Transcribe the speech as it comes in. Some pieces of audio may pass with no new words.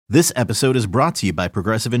This episode is brought to you by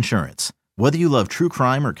Progressive Insurance. Whether you love true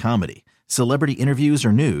crime or comedy, celebrity interviews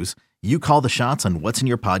or news, you call the shots on what's in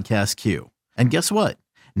your podcast queue. And guess what?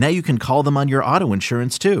 Now you can call them on your auto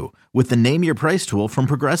insurance too with the Name Your Price tool from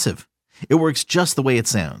Progressive. It works just the way it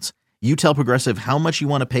sounds. You tell Progressive how much you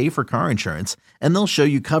want to pay for car insurance, and they'll show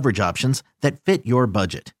you coverage options that fit your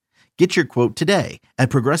budget. Get your quote today at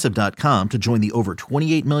Progressive.com to join the over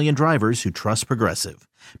 28 million drivers who trust Progressive.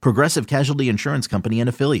 Progressive Casualty Insurance Company and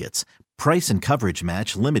Affiliates. Price and coverage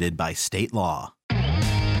match limited by state law.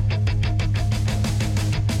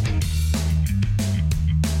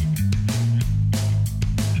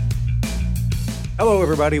 Hello,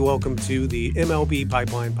 everybody. Welcome to the MLB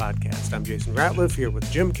Pipeline Podcast. I'm Jason Ratliff here with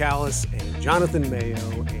Jim Callis and Jonathan Mayo,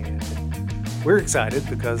 and we're excited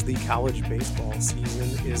because the college baseball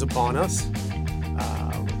season is upon us.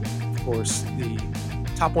 Of course, the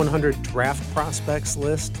top 100 draft prospects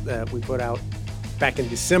list that we put out back in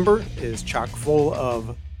December is chock full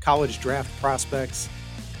of college draft prospects.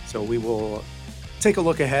 So we will take a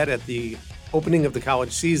look ahead at the opening of the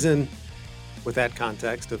college season with that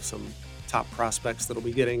context of some top prospects that'll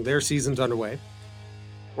be getting their seasons underway.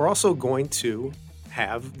 We're also going to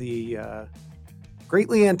have the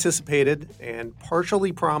greatly anticipated and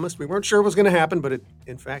partially promised, we weren't sure it was going to happen, but it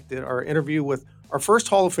in fact did, our interview with our first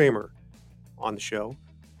Hall of Famer on the show,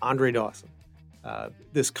 Andre Dawson.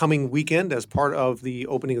 This coming weekend, as part of the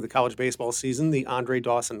opening of the college baseball season, the Andre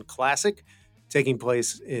Dawson Classic taking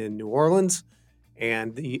place in New Orleans,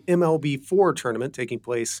 and the MLB4 tournament taking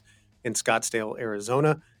place in Scottsdale,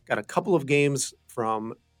 Arizona. Got a couple of games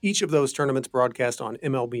from each of those tournaments broadcast on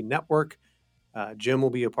MLB Network. Jim will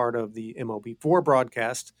be a part of the MLB4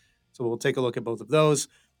 broadcast, so we'll take a look at both of those,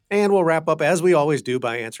 and we'll wrap up, as we always do,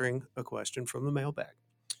 by answering a question from the mailbag.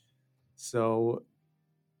 So,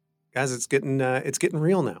 guys, it's getting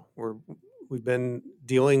real now. We've been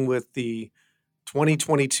dealing with the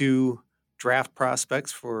 2022 draft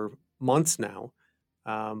prospects for months now.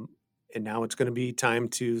 And now it's going to be time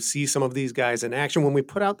to see some of these guys in action. When we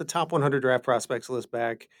put out the top 100 draft prospects list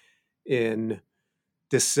back in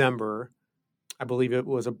December, I believe it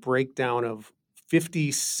was a breakdown of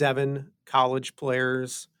 57 college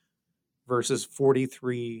players versus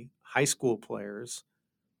 43 high school players.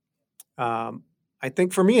 I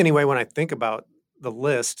think for me anyway, when I think about the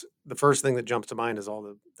list, the first thing that jumps to mind is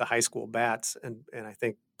all the high school bats. And I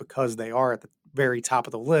think because they are at the very top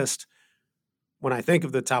of the list, when I think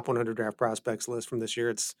of the top 100 draft prospects list from this year,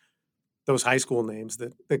 it's those high school names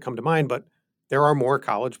that come to mind. But there are more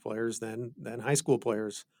college players than high school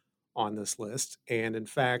players on this list. And in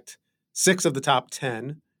fact, 6 of the top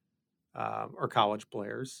 10 are college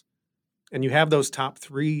players. And you have those top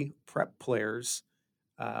 3 prep players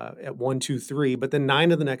at 1, 2, 3, but then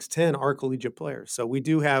 9 of the next 10 are collegiate players. So we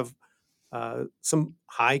do have some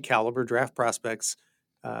high caliber draft prospects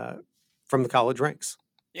from the college ranks.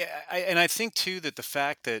 Yeah, I think too that the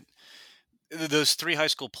fact that those 3 high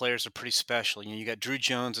school players are pretty special. You got Drew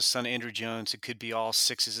Jones, the son of Andrew Jones, who could be all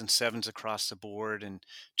 6s and 7s across the board, and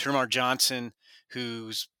Termarr Johnson,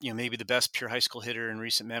 who's maybe the best pure high school hitter in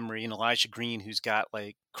recent memory, and Elijah Green, who's got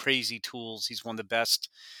like crazy tools. He's one of the best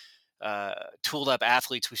tooled up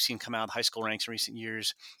athletes we've seen come out of high school ranks in recent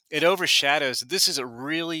years. It overshadows. This is a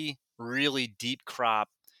really, really deep crop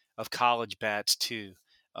of college bats too.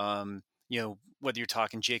 Whether you're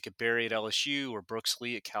talking Jacob Berry at LSU or Brooks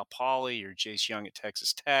Lee at Cal Poly or Jace Young at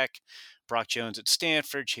Texas Tech, Brock Jones at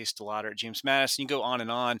Stanford, Chase DeLauder at James Madison, you go on and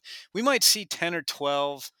on. We might see 10 or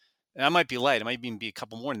 12, and I might be light, it might even be a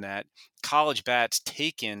couple more than that, college bats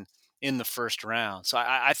taken in the first round. So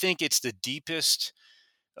I think it's the deepest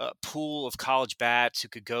pool of college bats who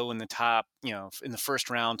could go in the top, in the first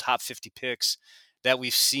round, top 50 picks that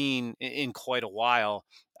we've seen in quite a while.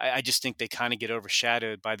 I just think they kind of get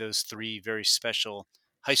overshadowed by those 3 very special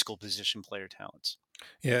high school position player talents.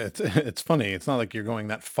 Yeah, it's funny. It's not like you're going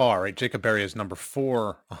that far, right? Jacob Berry is number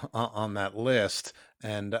 4 on that list,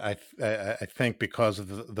 and I think because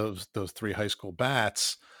of those 3 high school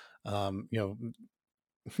bats, you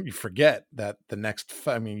forget that the next.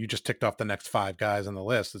 You just ticked off the next 5 guys on the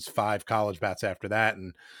list. It's 5 college bats after that,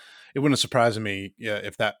 and it wouldn't surprise me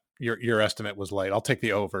if that your estimate was light. I'll take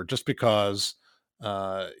the over just because.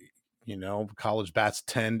 College bats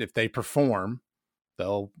tend, if they perform,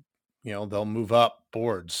 they'll move up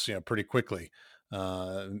boards, pretty quickly,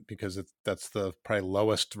 because that's the probably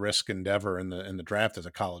lowest risk endeavor in the draft as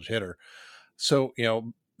a college hitter. So,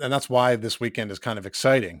 and that's why this weekend is kind of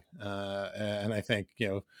exciting. And I think,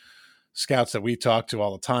 scouts that we talk to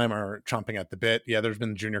all the time are chomping at the bit. Yeah, there's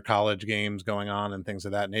been junior college games going on and things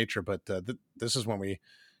of that nature, but this is when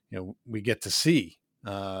we get to see,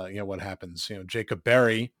 what happens. Jacob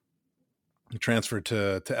Berry He transferred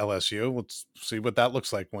to LSU. Let's see what that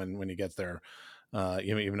looks like when he gets there.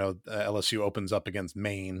 Even though LSU opens up against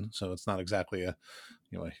Maine, so it's not exactly a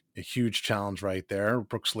huge challenge right there.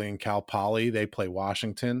 Brooks Lee and Cal Poly, they play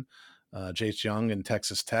Washington. Jace Young and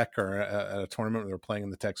Texas Tech are at a tournament where they're playing in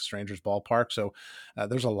the Texas Rangers ballpark. So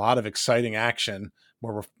there's a lot of exciting action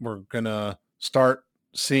where we're going to start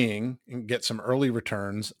seeing and get some early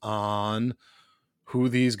returns on who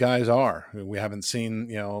these guys are. We haven't seen,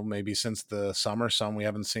 maybe since the summer, some we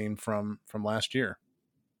haven't seen from last year.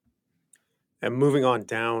 And moving on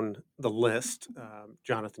down the list,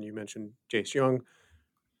 Jonathan, you mentioned Jace Young.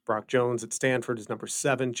 Brock Jones at Stanford is number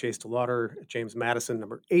 7. Chase DeLauder at James Madison,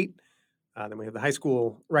 number 8. Then we have the high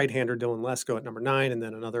school right-hander Dylan Lesko at number 9, and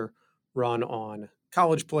then another run on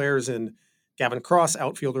college players in Gavin Cross,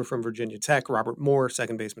 outfielder from Virginia Tech, Robert Moore,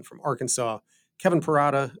 second baseman from Arkansas, Kevin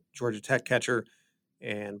Parada, Georgia Tech catcher,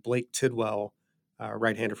 and Blake Tidwell,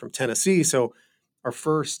 right-hander from Tennessee. So our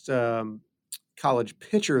first college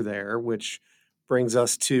pitcher there, which brings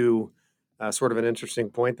us to sort of an interesting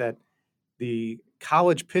point that the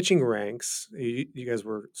college pitching ranks, you guys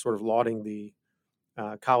were sort of lauding the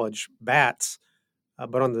college bats,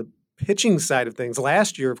 but on the pitching side of things,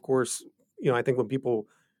 last year, of course, I think when people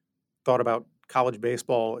thought about college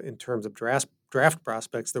baseball in terms of draft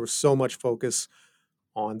prospects, there was so much focus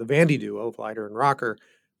on the Vandy duo, Leiter and Rocker.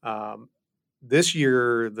 This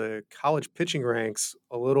year, the college pitching ranks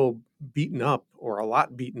a little beaten up, or a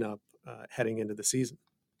lot beaten up, heading into the season.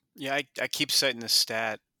 Yeah, I keep citing this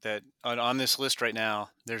stat that on this list right now,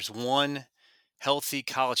 there's one healthy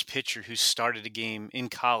college pitcher who started a game in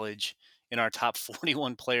college in our top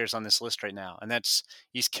 41 players on this list right now. And that's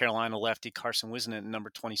East Carolina lefty Carson Wisnett at number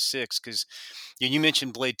 26. Because you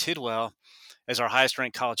mentioned Blade Tidwell as our highest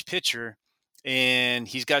ranked college pitcher, and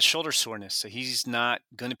he's got shoulder soreness. So he's not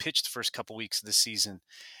going to pitch the first couple weeks of the season.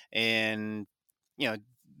 And,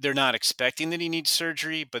 they're not expecting that he needs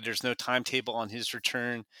surgery, but there's no timetable on his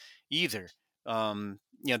return either.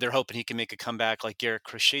 They're hoping he can make a comeback like Garrett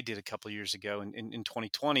Crochet did a couple of years ago in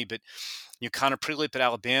 2020. But Connor Priglip at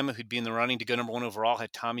Alabama, who'd be in the running to go number 1 overall,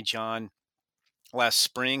 had Tommy John last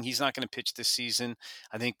spring. He's not going to pitch this season.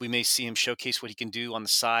 I think we may see him showcase what he can do on the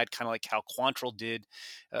side, kind of like how Quantrill did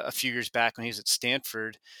a few years back when he was at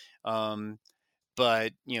Stanford.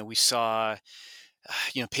 But we saw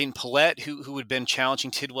Peyton Pallette, who had been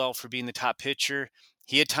challenging Tidwell for being the top pitcher.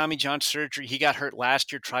 He had Tommy John surgery. He got hurt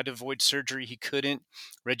last year, tried to avoid surgery. He couldn't.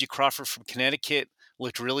 Reggie Crawford from Connecticut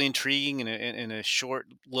looked really intriguing in a short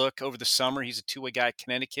look over the summer. He's a two-way guy at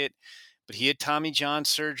Connecticut, but he had Tommy John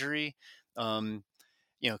surgery.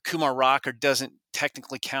 Kumar Rocker doesn't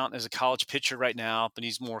technically count as a college pitcher right now, but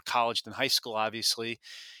he's more college than high school, obviously.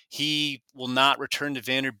 He will not return to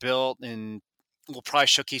Vanderbilt and will probably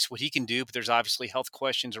showcase what he can do, but there's obviously health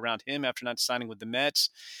questions around him after not signing with the Mets.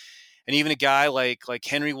 And even a guy like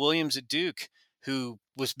Henry Williams at Duke, who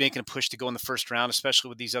was making a push to go in the first round, especially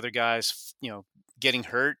with these other guys, getting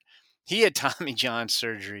hurt. He had Tommy John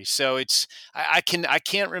surgery. So I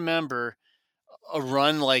can't remember a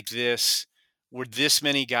run like this where this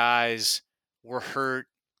many guys were hurt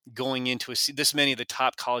going into this many of the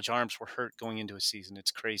top college arms were hurt going into a season.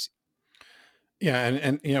 It's crazy. Yeah,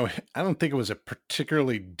 and I don't think it was a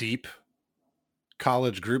particularly deep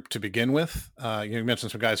college group to begin with. You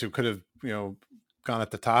mentioned some guys who could have gone at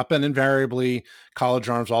the top, and invariably college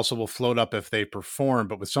arms also will float up if they perform.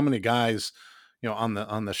 But with so many guys on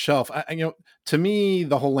the shelf, to me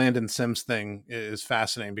the whole Landon Sims thing is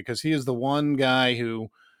fascinating, because he is the one guy who,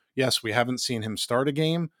 yes, we haven't seen him start a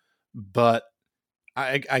game, but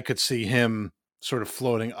I could see him sort of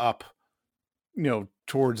floating up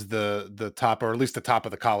towards the top, or at least the top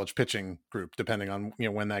of the college pitching group, depending on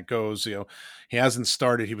when that goes. He hasn't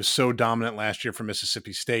started. He was so dominant last year for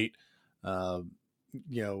Mississippi State. I'm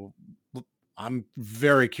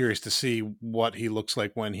very curious to see what he looks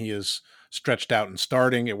like when he is stretched out and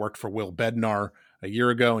starting. It worked for Will Bednar a year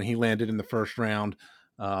ago, and he landed in the first round.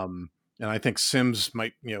 And I think Sims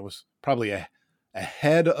was probably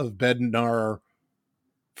ahead of Bednar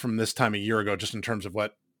from this time a year ago, just in terms of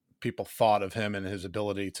what people thought of him and his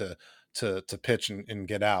ability to pitch and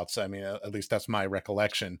get outs. I mean, at least that's my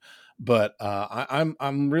recollection. But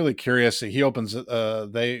I'm really curious. He opens.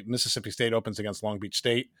 Mississippi State opens against Long Beach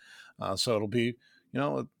State, so it'll be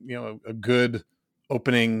a good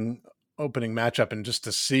opening matchup, and just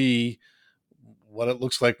to see what it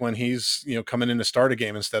looks like when he's coming in to start a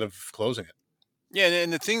game instead of closing it. Yeah,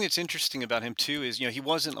 and the thing that's interesting about him too is, he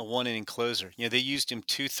wasn't a one-inning closer. They used him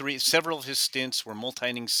 2-3. Several of his stints were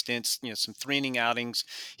multi-inning stints. Some 3-inning outings.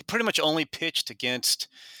 He pretty much only pitched against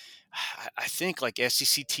I think like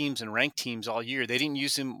SEC teams and ranked teams all year, they didn't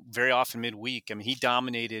use him very often midweek. I mean, he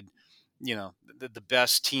dominated, the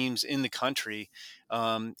best teams in the country.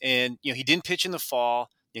 And, he didn't pitch in the fall.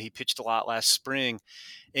 He pitched a lot last spring.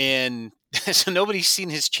 And so nobody's seen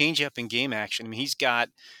his changeup in game action. I mean, he's got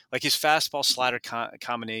like his fastball slider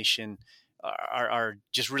combination are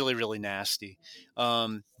just really, really nasty.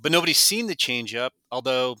 But nobody's seen the changeup,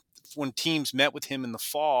 although when teams met with him in the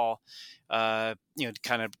fall, to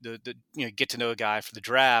kind of get to know a guy for the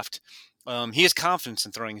draft. He has confidence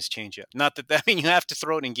in throwing his changeup. Not that I mean you have to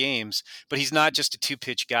throw it in games, but he's not just a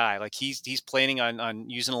 2-pitch guy. Like he's planning on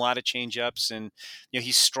using a lot of changeups, and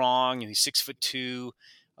he's strong. He's 6'2".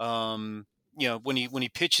 When he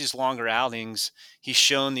pitches longer outings, he's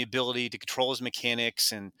shown the ability to control his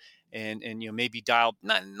mechanics and maybe dial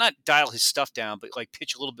not dial his stuff down, but like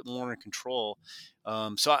pitch a little bit more in control.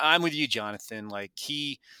 So I'm with you, Jonathan. Like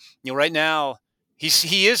right now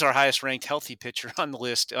he is our highest ranked healthy pitcher on the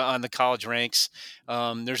list on the college ranks.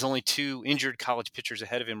 There's only 2 injured college pitchers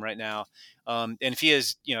ahead of him right now. And if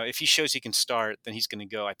he shows he can start, then he's going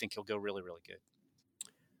to go. I think he'll go really, really good.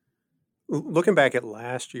 Looking back at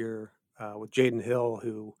last year with Jaden Hill,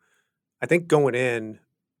 who I think going in,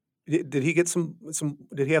 did he get some?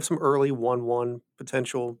 Did he have some early 1-1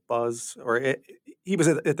 potential buzz, or he was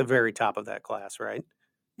at the very top of that class, right?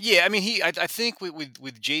 Yeah, I mean, I think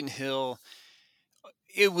with Jaden Hill,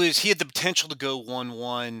 he had the potential to go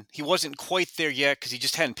 1-1. He wasn't quite there yet because he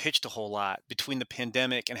just hadn't pitched a whole lot between the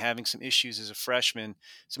pandemic and having some issues as a freshman,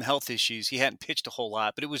 some health issues. He hadn't pitched a whole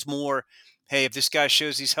lot, but it was more, hey, if this guy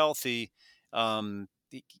shows he's healthy,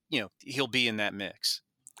 he'll be in that mix.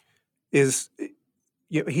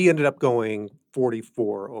 He ended up going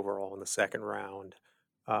 44 overall in the second round.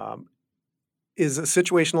 Is a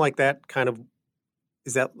situation like that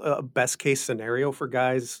is that a best case scenario for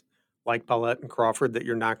guys like Pallette and Crawford that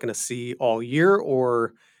you're not going to see all year,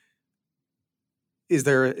 or is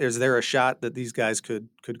there a shot that these guys could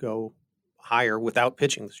go higher without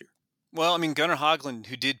pitching this year? Well, I mean, Gunnar Hoglund,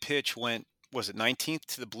 who did pitch, was it 19th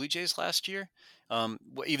to the Blue Jays last year?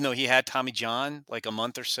 Even though he had Tommy John like a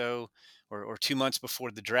month or so or 2 months before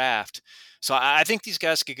the draft. So I think these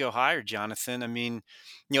guys could go higher, Jonathan. I mean,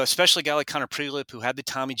 especially a guy like Connor Prielipp, who had the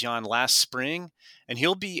Tommy John last spring, and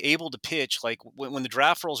he'll be able to pitch. Like when the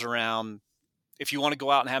draft rolls around, if you want to go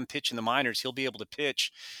out and have him pitch in the minors, he'll be able to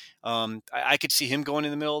pitch. I could see him going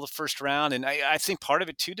in the middle of the first round. And I think part of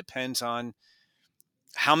it, too, depends on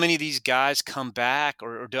how many of these guys come back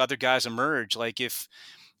or do other guys emerge. Like if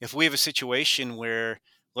we have a situation where,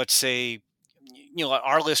 let's say,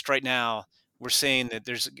 our list right now, we're saying that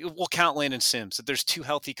we'll count Landon Sims, that there's 2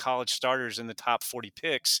 healthy college starters in the top 40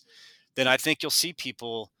 picks, then I think you'll see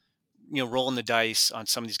people, rolling the dice on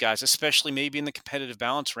some of these guys, especially maybe in the competitive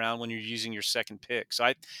balance round when you're using your second pick. So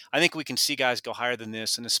I think we can see guys go higher than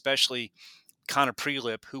this, and especially Connor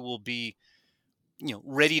Prielipp, who will be,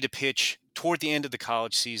 ready to pitch toward the end of the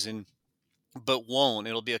college season, but won't.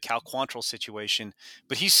 It'll be a Cal Quantrill situation.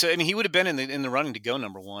 But he would have been in the running to go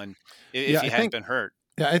number 1 if he hadn't been hurt.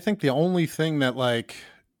 Yeah, I think the only thing that like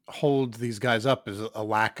holds these guys up is a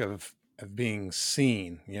lack of being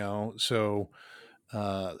seen. So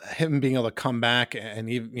him being able to come back and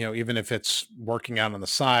even if it's working out on the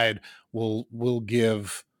side, will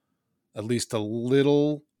give at least a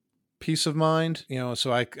little peace of mind.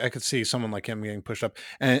 So I could see someone like him getting pushed up,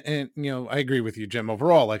 and I agree with you, Jim.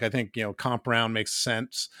 Overall, like I think comp round makes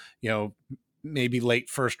sense. Maybe late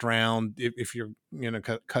first round if you're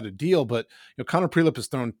cut a deal, but Connor Prielipp has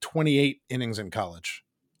thrown 28 innings in college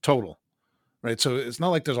total, right? So it's not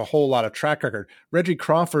like there's a whole lot of track record. Reggie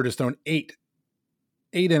Crawford has thrown eight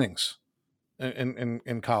innings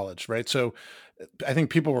in college, right? So I think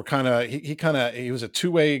people were he was a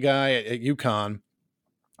 2-way guy at UConn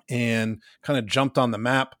and kind of jumped on the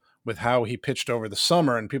map with how he pitched over the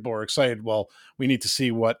summer, and people were excited. Well, we need to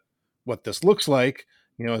see what this looks like,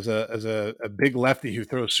 as a big lefty who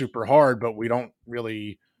throws super hard, but we don't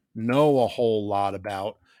really know a whole lot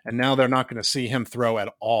about. And now they're not going to see him throw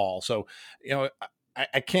at all. So,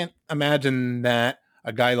 I can't imagine that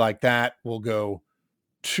a guy like that will go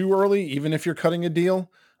too early, even if you're cutting a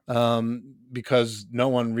deal, because no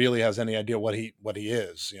one really has any idea what he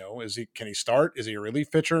is. Can he start? Is he a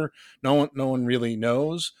relief pitcher? No one really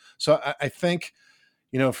knows. So I think,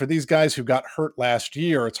 for these guys who got hurt last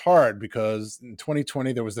year, it's hard because in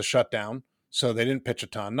 2020 there was the shutdown, so they didn't pitch a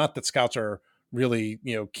ton. Not that scouts are really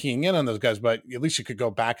keying in on those guys, but at least you could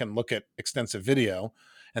go back and look at extensive video.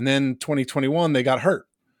 And then 2021 they got hurt,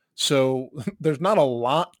 so there's not a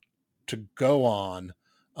lot to go on.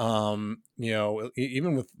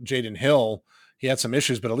 Even with Jaden Hill, he had some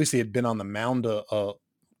issues, but at least he had been on the mound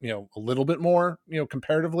a little bit more,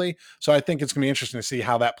 comparatively. So I think it's going to be interesting to see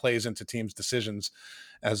how that plays into teams' decisions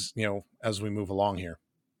as we move along here.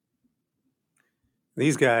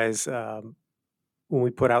 These guys, when we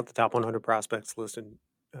put out the top 100 prospects list and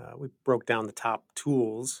we broke down the top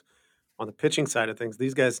tools on the pitching side of things,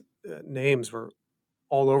 these guys' names were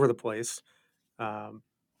all over the place.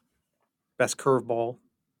 Best curveball,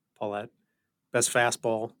 Paulette. Best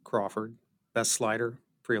fastball, Crawford. Best slider,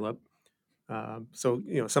 Prielipp. So,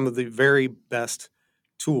 some of the very best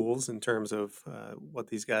tools in terms of what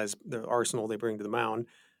these guys, the arsenal they bring to the mound,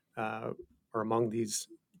 are among these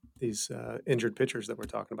injured pitchers that we're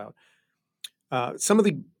talking about. Some of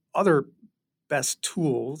the other best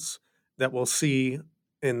tools that we'll see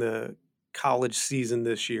in the college season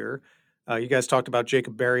this year, you guys talked about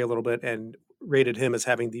Jacob Berry a little bit and rated him as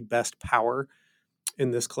having the best power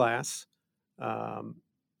in this class. And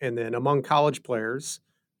then among college players,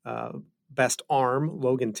 best arm,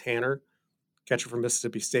 Logan Tanner, catcher from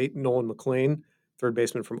Mississippi State, Nolan McLean, third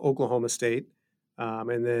baseman from Oklahoma State.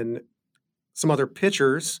 And then some other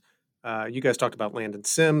pitchers, you guys talked about Landon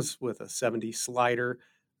Sims with a 70 slider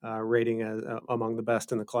rating among the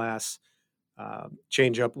best in the class.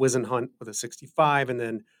 Changeup, Wisenhunt with a 65, and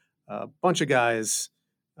then a bunch of guys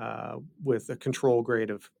with a control grade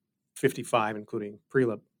of 55, including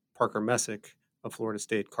Prielipp, Parker Messick of Florida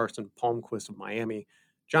State, Carson Palmquist of Miami,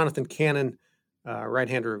 Jonathan Cannon,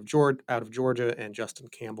 right-hander out of Georgia, and Justin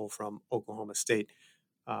Campbell from Oklahoma State.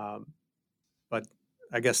 But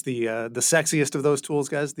I guess the sexiest of those tools,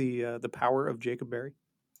 guys, the power of Jacob Berry.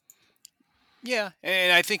 Yeah,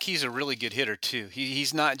 and I think he's a really good hitter too.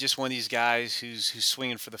 He's not just one of these guys who's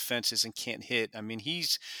swinging for the fences and can't hit. I mean,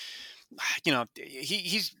 he's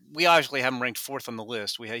we obviously have him ranked fourth on the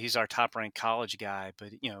list. He's our top ranked college guy, but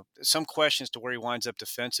some questions to where he winds up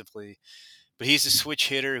defensively. But he's a switch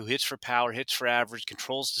hitter who hits for power, hits for average,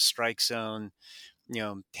 controls the strike zone,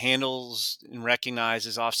 handles and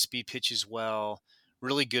recognizes off speed pitches well.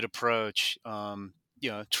 Really good approach.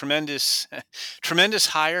 Tremendous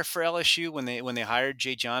hire for LSU when they hired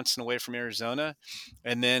Jay Johnson away from Arizona,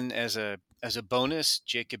 and then as a bonus,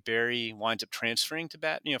 Jacob Berry winds up transferring to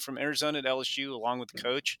bat, from Arizona to LSU along with the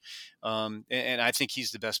coach, and I think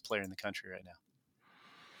he's the best player in the country right now.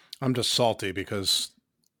 I'm just salty because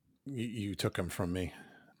you took him from me.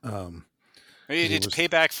 It's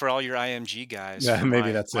payback for all your IMG guys. Yeah,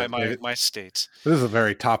 maybe that's it. My states. This is the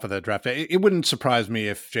very top of the draft. It wouldn't surprise me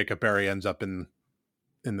if Jacob Berry ends up in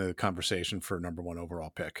the conversation for number one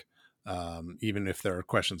overall pick. Even if there are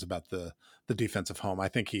questions about the defensive home, I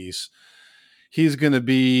think he's going to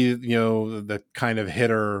be, the kind of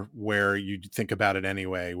hitter where you think about it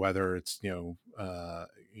anyway, whether it's, a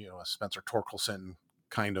Spencer Torkelson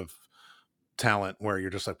kind of talent where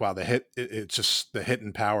you're just like, wow, it's just the hit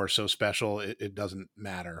and power so special. It doesn't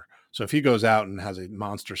matter. So if he goes out and has a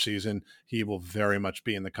monster season, he will very much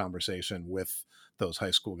be in the conversation with those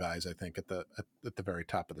high school guys, I think, at the very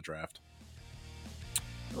top of the draft.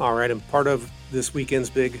 All right, and part of this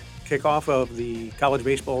weekend's big kickoff of the college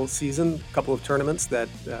baseball season, a couple of tournaments that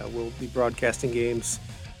will be broadcasting games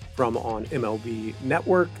from on MLB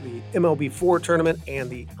Network, the MLB4 tournament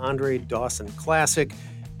and the Andre Dawson Classic.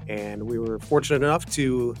 And we were fortunate enough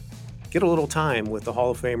to get a little time with the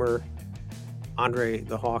Hall of Famer Andre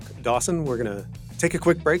the Hawk Dawson. We're going to take a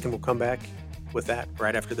quick break and we'll come back with that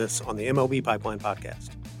right after this on the MLB Pipeline Podcast.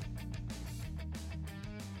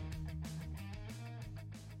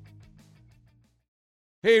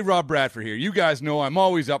 Hey, Rob Bradford here. You guys know I'm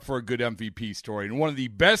always up for a good MVP story, and one of the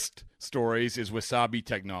best stories is Wasabi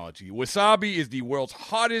Technology. Wasabi is the world's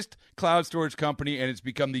hottest cloud storage company, and it's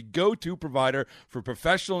become the go-to provider for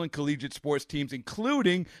professional and collegiate sports teams,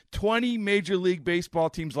 including 20 Major League Baseball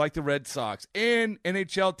teams like the Red Sox and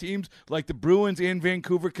NHL teams like the Bruins and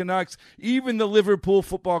Vancouver Canucks. Even the Liverpool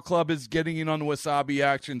Football Club is getting in on the Wasabi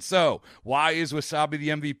action. So, why is Wasabi the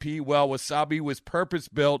MVP? Well, Wasabi was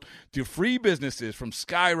purpose-built to free businesses from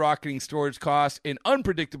skyrocketing storage costs and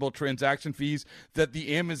unpredictable transaction fees that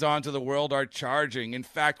the Amazons of the world are charging. In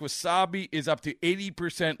fact, Wasabi is up to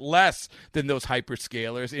 80% less than those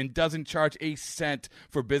hyperscalers and doesn't charge a cent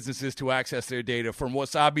for businesses to access their data. From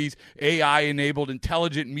Wasabi's AI-enabled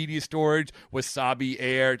intelligent media storage, Wasabi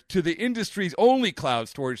Air, to the industry's only cloud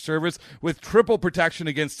storage service with triple protection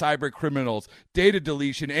against cyber criminals, data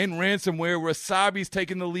deletion, and ransomware, Wasabi's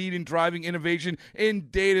taken the lead in driving innovation in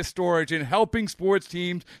data storage and helping sports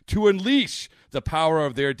teams to unleash the power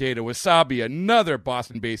of their data. Wasabi, another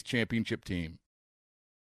Boston-based championship team.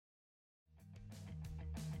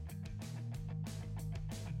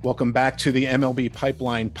 Welcome back to the MLB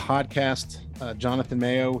Pipeline Podcast. Jonathan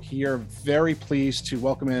Mayo here. Very pleased to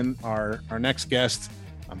welcome in our next guest.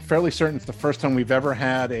 I'm fairly certain it's the first time we've ever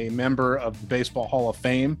had a member of the Baseball Hall of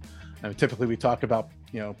Fame. Typically we talk about,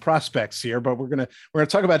 prospects here, but we're gonna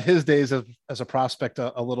talk about his days as a prospect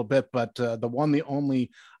a little bit. But the one, the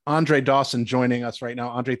only Andre Dawson joining us right now.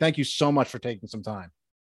 Andre, thank you so much for taking some time.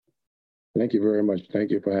 Thank you very much.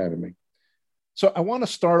 Thank you for having me. So I want to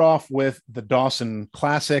start off with the Dawson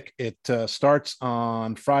Classic. It starts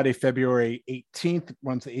on Friday, February 18th,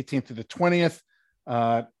 runs the 18th to the 20th.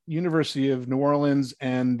 University of New Orleans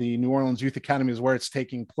and the New Orleans Youth Academy is where it's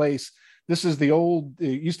taking place. This is it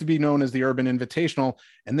used to be known as the Urban Invitational,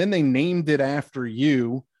 and then they named it after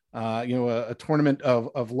you. A tournament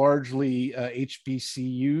of largely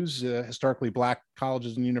HBCUs, historically Black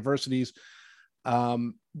colleges and universities.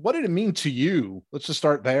 What did it mean to you? Let's just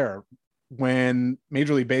start there. When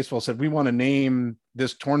Major League Baseball said, we want to name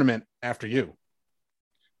this tournament after you.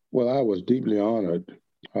 Well, I was deeply honored,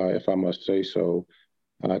 if I must say so,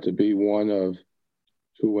 to be one of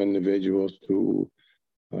two individuals to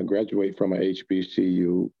graduate from a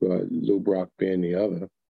HBCU, Lou Brock being the other,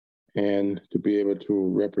 and to be able to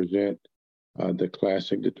represent the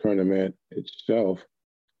Classic, the tournament itself.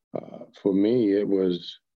 For me, it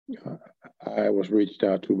was, I was reached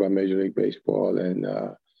out to by Major League Baseball, and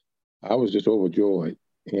I was just overjoyed.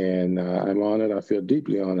 And I'm honored. I feel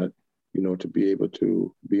deeply honored, to be able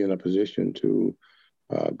to be in a position to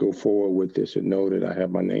go forward with this and know that I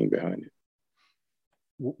have my name behind it.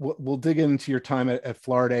 We'll dig into your time at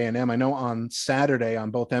Florida A&M. I know on Saturday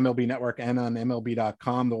on both MLB Network and on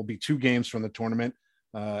MLB.com, there will be two games from the tournament.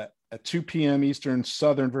 At 2 p.m. Eastern,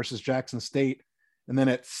 Southern versus Jackson State. And then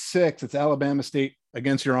at 6, it's Alabama State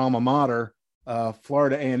against your alma mater,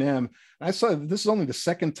 Florida A&M. And I saw this is only the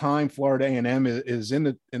second time Florida A&M is in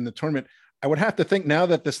the tournament. I would have to think now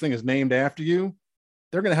that this thing is named after you,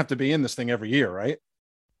 they're going to have to be in this thing every year, right?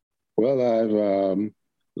 Well, I've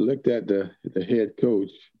looked at the head coach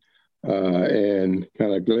and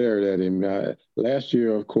kind of glared at him. Last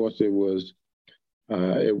year, of course, it was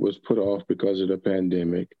put off because of the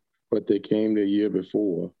pandemic, but they came the year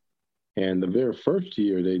before. And the very first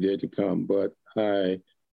year they didn't come, but I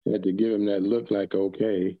had to give him that look like,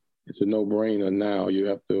 okay, it's a no-brainer now. You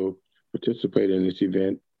have to participate in this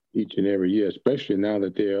event each and every year, especially now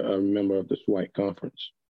that they're a member of the SWITE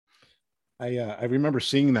conference. I remember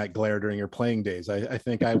seeing that glare during your playing days. I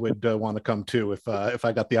think I would want to come too if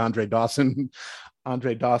I got the Andre Dawson glare.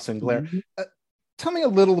 Mm-hmm. Tell me a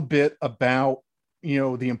little bit about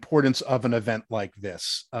the importance of an event like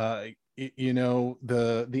this. The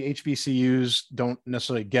HBCUs don't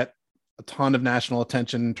necessarily get a ton of national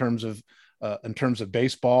attention in terms of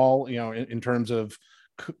baseball. In terms of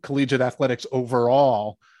collegiate athletics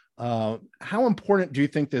overall. How important do you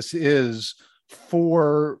think this is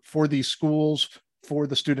for these schools, for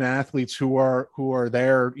the student athletes who are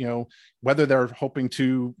there, whether they're hoping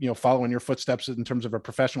to, follow in your footsteps in terms of a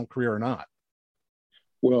professional career or not?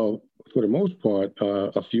 Well, for the most part,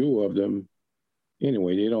 a few of them,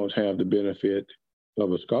 anyway, they don't have the benefit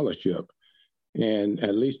of a scholarship. And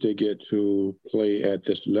at least they get to play at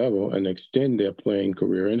this level and extend their playing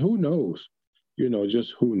career. And who knows,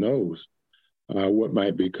 just who knows what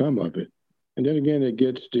might become of it. And then again, it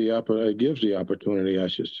gives the opportunity, I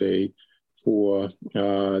should say, for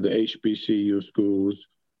the HBCU schools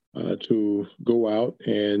to go out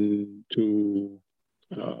and to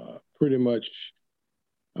pretty much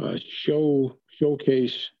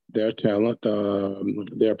showcase their talent,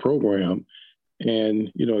 their program,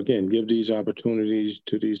 and again, give these opportunities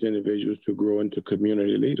to these individuals to grow into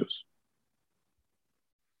community leaders.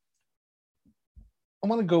 I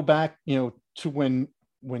want to go back, to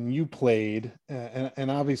when you played,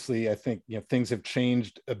 and obviously I think things have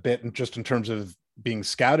changed a bit, in terms of being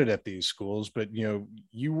scouted at these schools. But you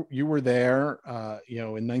were there,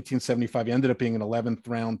 in 1975. You ended up being an 11th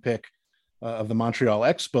round pick of the Montreal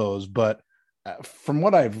Expos. But from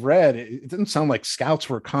what I've read, it didn't sound like scouts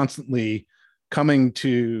were constantly coming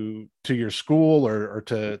to your school or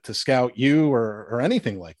to scout you or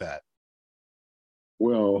anything like that.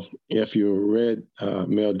 Well, if you read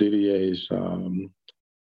Mel Didier's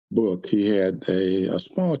book, he had a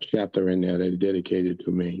small chapter in there that he dedicated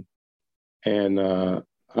to me. And I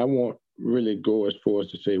won't really go as far as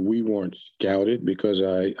to say we weren't scouted, because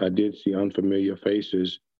I did see unfamiliar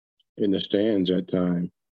faces in the stands at times.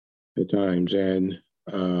 And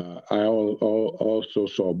I also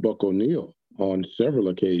saw Buck O'Neil on several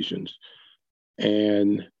occasions.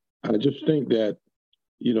 And I just think that,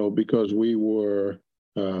 because we were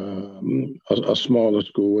a smaller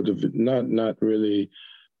school, not really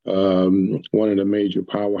one of the major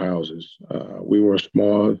powerhouses. We were a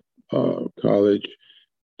small college,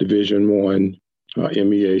 Division I,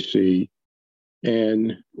 MEAC,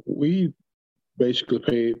 And we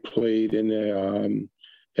basically played in the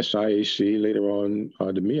SIAC, later on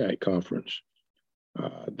the MEAC conference.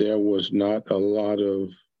 There was not a lot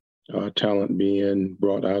of talent being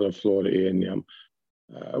brought out of Florida A&M.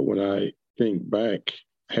 When I think back,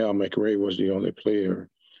 Hal McRae was the only player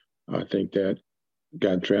I think that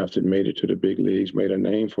got drafted, made it to the big leagues, made a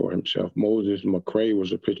name for himself. Moses McCray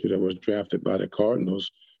was a pitcher that was drafted by the Cardinals.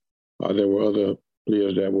 There were other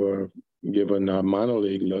players that were given minor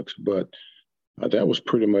league looks, but that was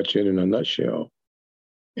pretty much it in a nutshell.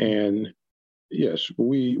 And yes,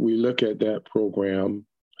 we look at that program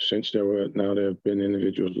since there have been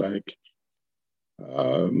individuals like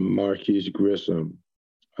Marquise Grissom,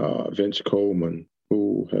 Vince Coleman,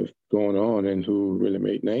 who have gone on and who really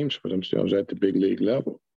made names for themselves at the big league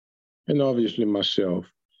level. And obviously myself.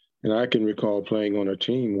 And I can recall playing on a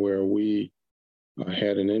team where we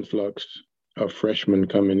had an influx of freshmen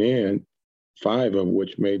coming in, 5 of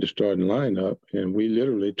which made the starting lineup, and we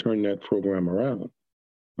literally turned that program around.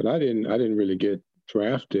 But I didn't really get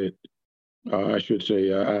drafted. I should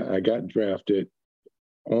say I got drafted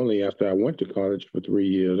only after I went to college for 3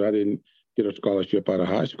 years. I didn't get a scholarship out of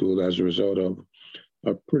high school as a result of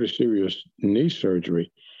a pretty serious knee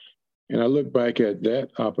surgery. And I look back at that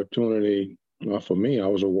opportunity. For me, I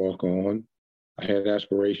was a walk-on. I had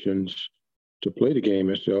aspirations to play the game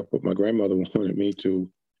itself, but my grandmother wanted me to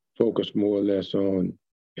focus more or less on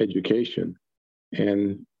education.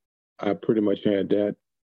 And I pretty much had that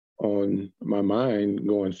on my mind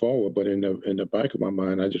going forward. But in the back of my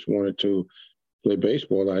mind, I just wanted to play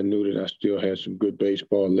baseball. I knew that I still had some good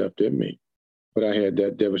baseball left in me, but I had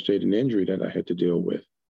that devastating injury that I had to deal with.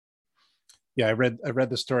 Yeah, I read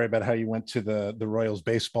the story about how you went to the Royals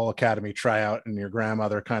Baseball Academy tryout, and your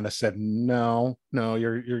grandmother kind of said, "No,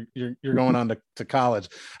 you're going on to college."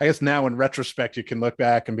 I guess now in retrospect, you can look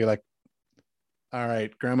back and be like, "All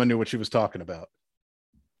right, Grandma knew what she was talking about."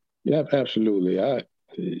 Yeah, absolutely.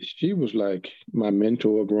 She was like my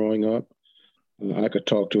mentor growing up. I could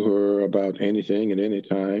talk to her about anything at any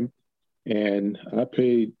time, and I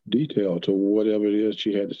paid detail to whatever it is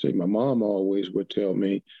she had to say. My mom always would tell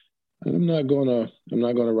me, I'm not gonna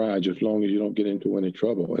ride you as long as you don't get into any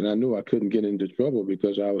trouble. And I knew I couldn't get into trouble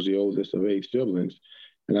because I was the oldest of 8 siblings,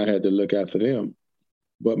 and I had to look after them.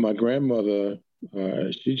 But my grandmother,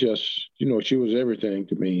 she just, she was everything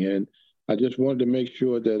to me, and I just wanted to make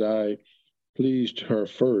sure that I pleased her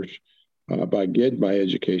first by getting my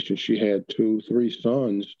education. She had 3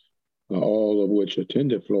 sons, all of which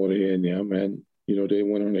attended Florida A&M, and they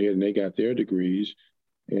went on ahead and they got their degrees.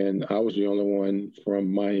 And I was the only one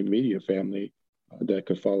from my immediate family that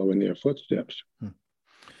could follow in their footsteps.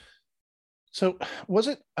 So was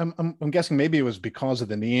it? I'm guessing maybe it was because of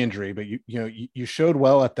the knee injury, but you showed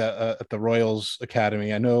well at the Royals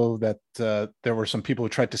Academy. I know that there were some people who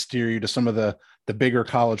tried to steer you to some of the bigger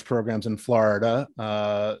college programs in Florida,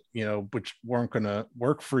 which weren't going to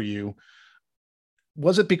work for you.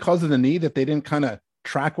 Was it because of the knee that they didn't kind of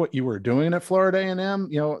track what you were doing at Florida A&M?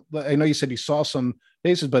 I know you said you saw some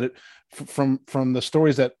bases, but from the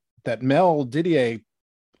stories that Mel Didier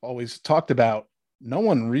always talked about, no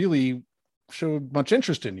one really showed much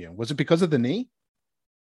interest in you. Was it because of the knee?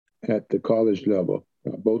 At the college level,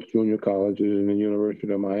 both junior colleges and the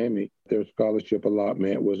University of Miami, their scholarship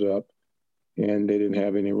allotment was up and they didn't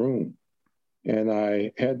have any room. And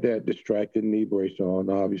I had that distracted knee brace on,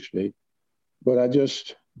 obviously, but I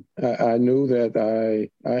knew that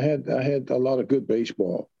I had a lot of good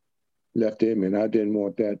baseball left in me, and I didn't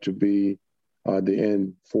want that to be the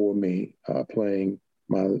end for me, playing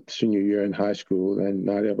my senior year in high school and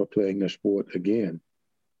not ever playing the sport again.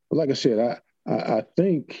 But like I said, I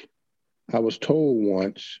think I was told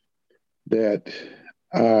once that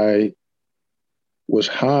I was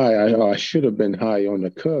high. I should have been high on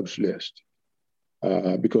the Cubs list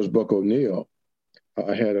because Buck O'Neil.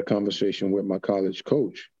 I had a conversation with my college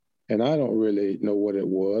coach, and I don't really know what it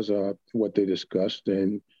was, what they discussed,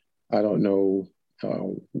 and I don't know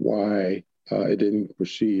why it didn't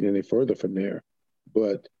proceed any further from there.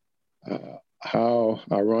 But how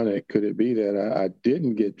ironic could it be that I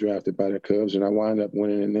didn't get drafted by the Cubs and I wound up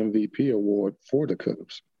winning an MVP award for the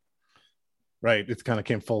Cubs? Right. It kind of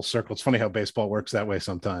came full circle. It's funny how baseball works that way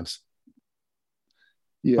sometimes.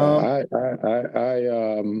 Yeah, I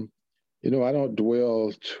don't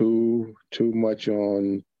dwell too much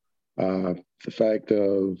on the fact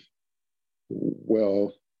of,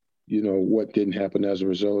 what didn't happen as a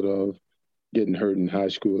result of getting hurt in high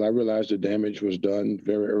school. I realized the damage was done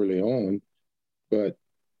very early on, but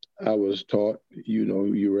I was taught,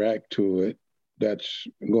 you react to it. That's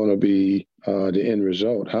going to be the end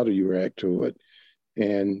result. How do you react to it?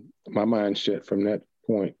 And my mindset from that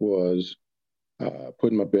point was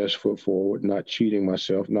putting my best foot forward, not cheating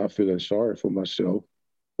myself, not feeling sorry for myself,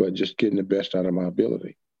 but just getting the best out of my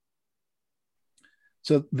ability.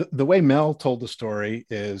 So the way Mel told the story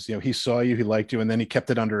is, he saw you, he liked you, and then he kept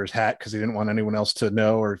it under his hat because he didn't want anyone else to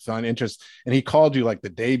know or find interest. And he called you like the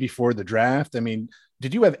day before the draft. I mean,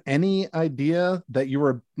 did you have any idea that you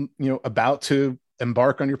were, about to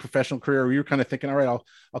embark on your professional career? Or you were kind of thinking, all right,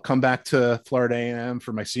 I'll come back to Florida A&M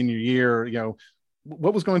for my senior year.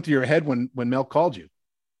 What was going through your head when Mel called you?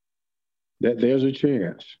 That there's a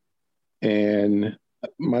chance. And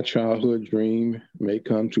my childhood dream may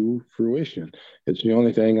come to fruition. It's the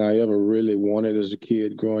only thing I ever really wanted as a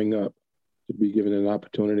kid growing up, to be given an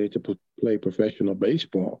opportunity to play professional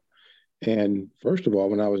baseball. And first of all,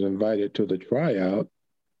 when I was invited to the tryout,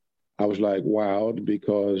 I was like wowed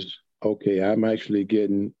because, okay, I'm actually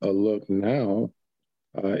getting a look now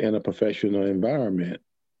in a professional environment.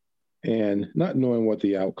 And not knowing what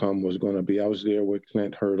the outcome was going to be, I was there with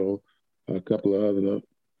Clint Hurdle, a couple of other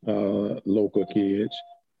local kids.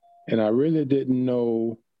 And I really didn't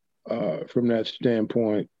know from that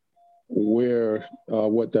standpoint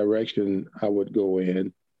what direction I would go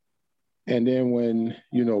in. And then when,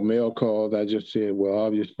 Mel called, I just said, well,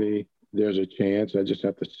 obviously there's a chance. I just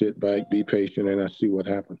have to sit back, be patient, and I see what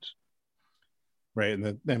happens. Right.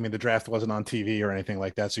 And the draft wasn't on TV or anything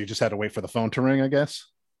like that. So you just had to wait for the phone to ring, I guess.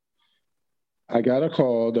 I got a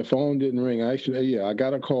call. The phone didn't ring. I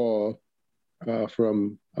got a call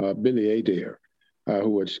from Billy Adair,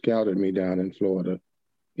 who had scouted me down in Florida.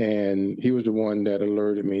 And he was the one that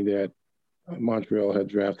alerted me that Montreal had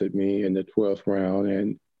drafted me in the 12th round.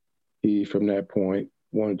 And he, from that point,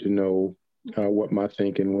 wanted to know what my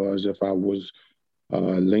thinking was, if I was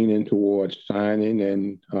leaning towards signing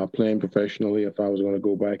and playing professionally, if I was going to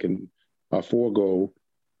go back and forego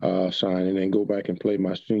signing and go back and play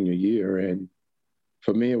my senior year. And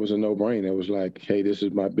for me, it was a no-brainer. It was like, hey, this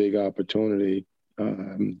is my big opportunity.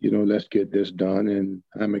 Let's get this done, and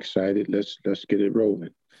I'm excited. Let's get it rolling.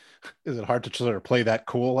 Is it hard to sort of play that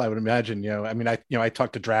cool? I would imagine. I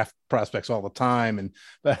talk to draft prospects all the time, and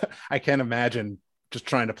I can't imagine just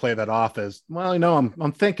trying to play that off as, well,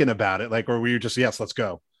 I'm thinking about it. Like, or were you just, yes, let's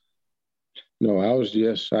go? No, I was,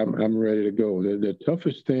 yes, I'm ready to go. The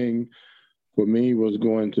toughest thing for me was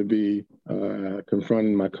going to be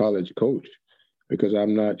confronting my college coach, because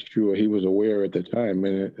I'm not sure he was aware at the time.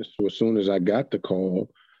 And so as soon as I got the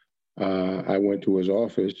call, I went to his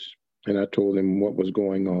office and I told him what was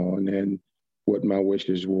going on and what my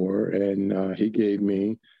wishes were. And he gave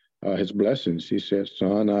me his blessings. He said,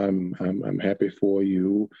 son, I'm happy for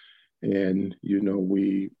you. And,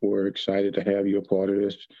 we were excited to have you a part of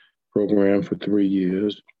this program for 3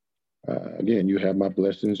 years. Again, you have my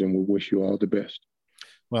blessings and we wish you all the best.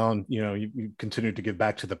 Well, you continue to give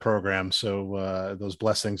back to the program. So those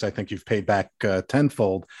blessings, I think you've paid back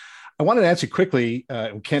tenfold. I wanted to ask you quickly,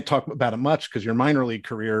 we can't talk about it much because your minor league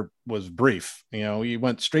career was brief. You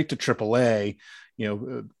went straight to AAA.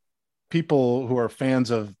 People who are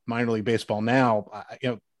fans of minor league baseball now,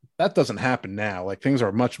 that doesn't happen now. Like, things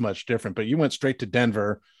are much, much different. But you went straight to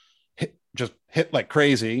Denver, hit like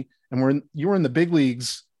crazy. And you were in the big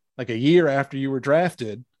leagues like a year after you were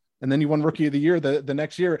drafted. And then you won Rookie of the Year the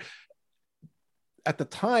next year. At the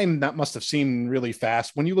time, that must have seemed really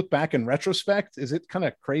fast. When you look back in retrospect, is it kind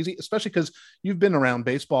of crazy, especially because you've been around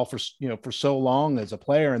baseball for so long as a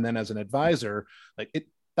player and then as an advisor? Like,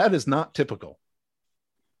 that is not typical.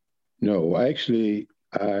 No, actually,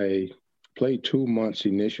 I played 2 months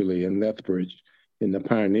initially in Lethbridge in the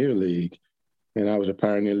Pioneer League, and I was a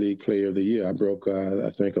Pioneer League Player of the Year. I broke,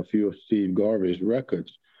 I think, a few of Steve Garvey's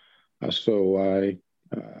records. So I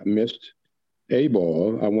missed a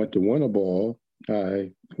ball. I went to winter ball.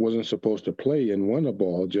 I wasn't supposed to play in winter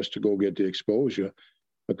ball just to go get the exposure.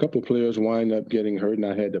 A couple of players wind up getting hurt, and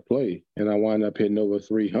I had to play. And I wound up hitting over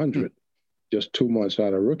 300 just 2 months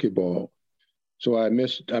out of rookie ball. So I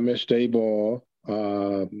missed a ball.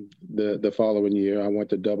 The following year, I went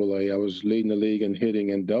to AA. I was leading the league in hitting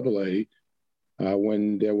in AA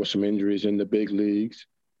when there were some injuries in the big leagues.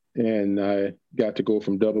 And I got to go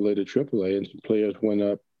from AA to AAA, and some players went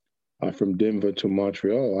up from Denver to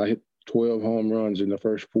Montreal. I hit 12 home runs in the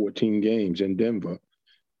first 14 games in Denver.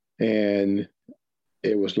 And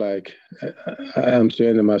it was like, I'm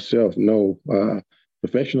saying to myself, no,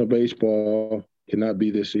 professional baseball cannot be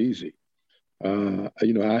this easy.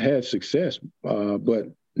 I had success, but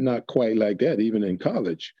not quite like that, even in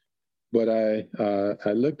college. But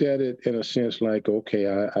I looked at it in a sense like,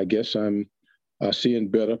 okay, I guess I'm seeing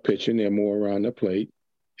better pitching. They're more around the plate,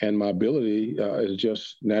 and my ability is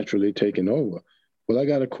just naturally taking over. Well, I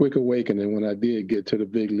got a quick awakening when I did get to the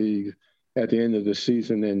big league at the end of the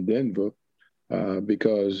season in Denver,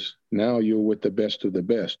 because now you're with the best of the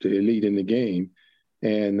best, the elite in the game.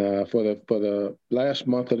 And for the last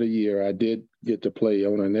month of the year, I did get to play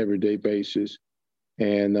on an everyday basis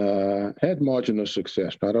and had marginal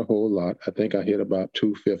success, not a whole lot. I think I hit about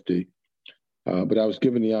 250. But I was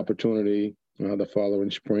given the opportunity the following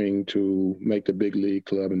spring to make the big league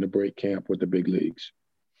club and to break camp with the big leagues.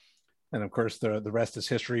 And of course, the rest is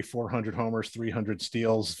history. 400 homers, 300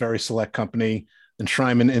 steals, very select company,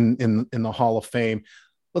 enshrinement in the Hall of Fame.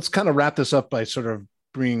 Let's kind of wrap this up by sort of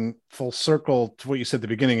bringing full circle to what you said at the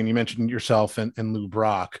beginning. And you mentioned yourself and Lou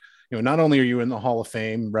Brock. You know, not only are you in the Hall of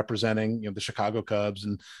Fame representing, the Chicago Cubs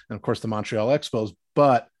and of course the Montreal Expos,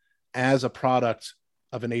 but as a product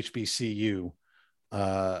of an HBCU,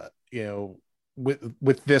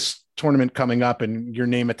 with this tournament coming up and your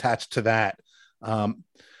name attached to that, I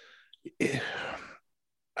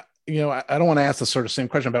don't want to ask the sort of same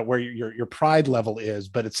question about where your pride level is,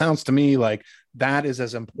 but it sounds to me like that is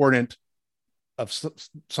as important of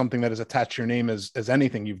something that is attached to your name as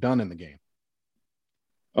anything you've done in the game.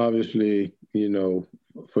 Obviously,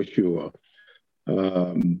 for sure.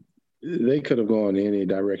 They could have gone any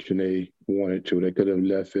direction they wanted to. They could have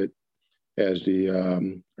left it as the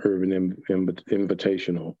Urban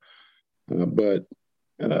Invitational. But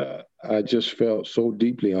I just felt so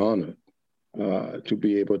deeply honored to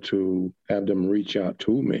be able to have them reach out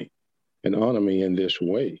to me and honor me in this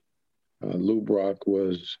way. Lou Brock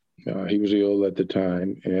was ill at the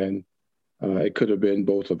time, and it could have been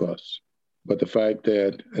both of us. But the fact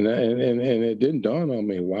that, and it didn't dawn on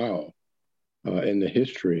me, wow, in the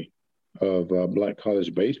history of Black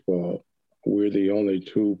college baseball, we're the only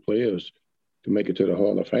two players to make it to the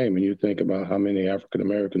Hall of Fame. And you think about how many African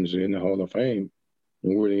Americans are in the Hall of Fame,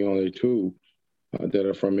 and we're the only two that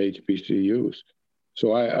are from HBCUs.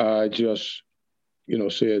 So I just,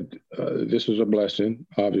 said, this is a blessing,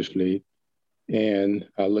 obviously, and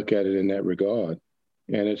I look at it in that regard.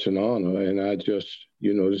 And it's an honor, and I just,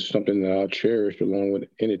 this is something that I'll cherish along with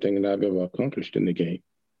anything that I've ever accomplished in the game.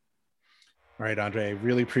 All right, Andre, I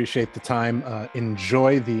really appreciate the time.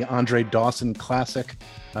 Enjoy the Andre Dawson Classic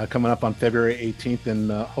coming up on February 18th,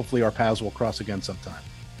 and hopefully our paths will cross again sometime.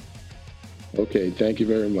 Okay, thank you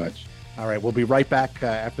very much. All right, we'll be right back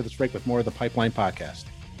after this break with more of the Pipeline Podcast.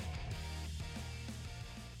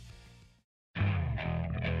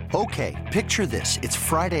 Okay, picture this. It's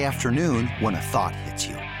Friday afternoon when a thought hits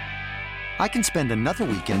you. I can spend another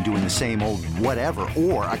weekend doing the same old whatever,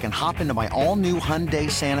 or I can hop into my all-new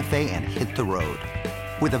Hyundai Santa Fe and hit the road.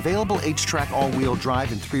 With available H-Track all-wheel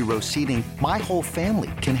drive and 3-row seating, my whole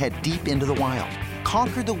family can head deep into the wild.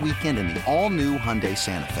 Conquer the weekend in the all-new Hyundai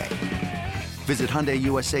Santa Fe. Visit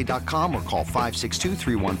HyundaiUSA.com or call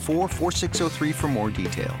 562-314-4603 for more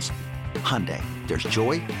details. Hyundai, there's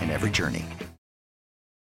joy in every journey.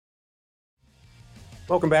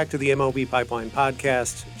 Welcome back to the MLB Pipeline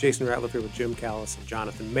Podcast. Jason Ratliff here with Jim Callis and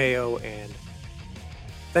Jonathan Mayo. And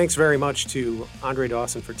thanks very much to Andre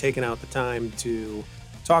Dawson for taking out the time to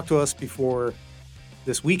talk to us before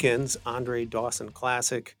this weekend's Andre Dawson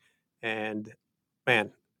Classic. And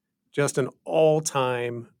man, just an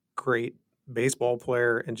all-time great baseball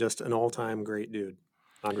player and just an all-time great dude,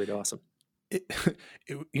 Andre Dawson.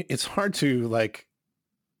 It's hard to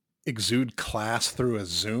exude class through a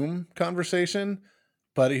Zoom conversation,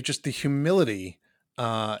 but just the humility,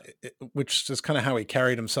 which is kind of how he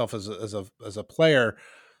carried himself as a player,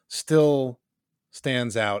 still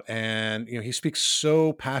stands out. And he speaks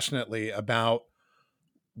so passionately about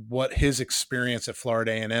what his experience at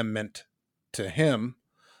Florida A&M meant to him,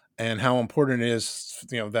 and how important it is,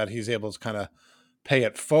 that he's able to kind of pay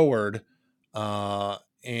it forward.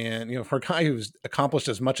 And for a guy who's accomplished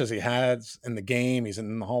as much as he has in the game, he's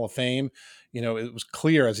in the Hall of Fame. It was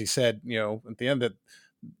clear, as he said, at the end, that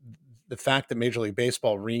the fact that Major League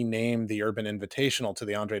Baseball renamed the Urban Invitational to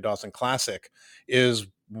the Andre Dawson Classic is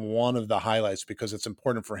one of the highlights, because it's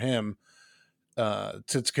important for him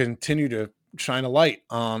to continue to shine a light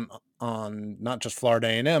on not just Florida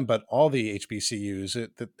A&M, but all the HBCUs.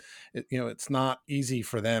 It's not easy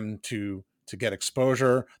for them to get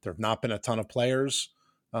exposure. There have not been a ton of players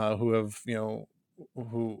who have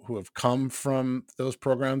come from those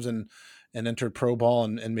programs and entered pro ball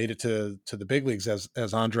and made it to the big leagues,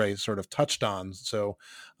 as Andre sort of touched on. So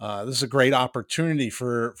this is a great opportunity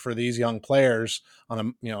for these young players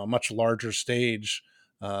on a much larger stage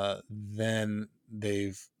than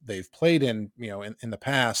they've played in the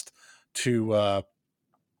past, to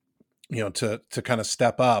kind of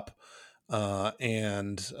step up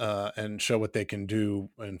and show what they can do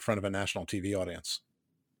in front of a national TV audience.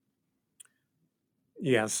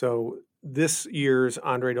 Yeah, so this year's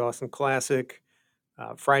Andre Dawson Classic,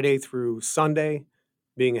 Friday through Sunday,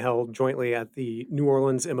 being held jointly at the New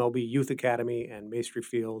Orleans MLB Youth Academy and Maestri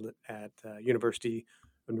Field at University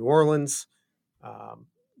of New Orleans.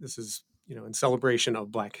 This is, in celebration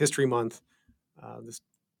of Black History Month. This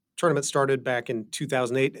tournament started back in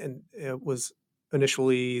 2008, and it was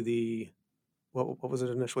initially what was it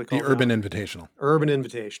initially called? The Urban Invitational. Urban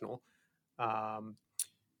Invitational.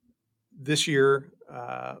 This year,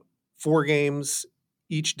 4 games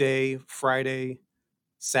each day, Friday,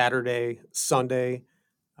 Saturday, Sunday,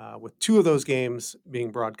 with 2 of those games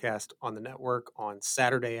being broadcast on the network on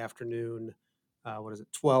Saturday afternoon.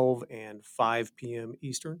 12 and 5 p.m.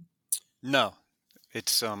 Eastern? No,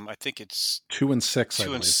 it's I think it's 2 and 6.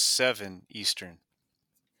 2 and 7 Eastern.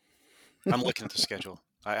 I'm looking at the schedule.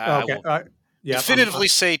 Okay. I will definitively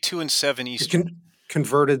say 2 and 7 Eastern.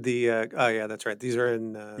 Converted the. Yeah, that's right. These are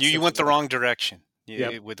in. You went the wrong direction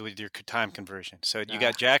Yep. with your time conversion. So you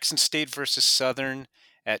got Jackson State versus Southern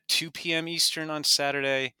at 2 p.m. Eastern on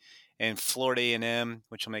Saturday, and Florida A&M,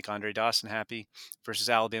 which will make Andre Dawson happy, versus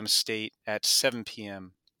Alabama State at 7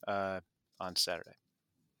 p.m. On Saturday.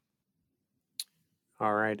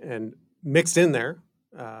 All right, and mixed in there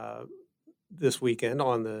this weekend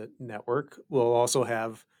on the network, we'll also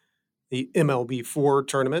have the MLB4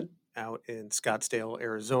 tournament out in Scottsdale,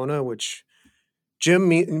 Arizona, which, Jim,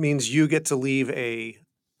 means you get to leave a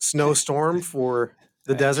snowstorm for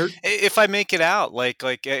the desert. If I make it out,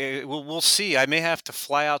 we'll see. I may have to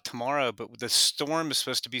fly out tomorrow, but the storm is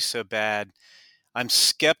supposed to be so bad. I'm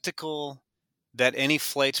skeptical that any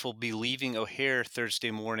flights will be leaving O'Hare Thursday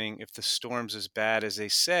morning if the storm's as bad as they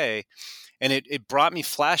say. And it brought me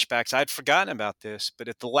flashbacks. I'd forgotten about this, but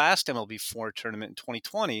at the last MLB4 tournament in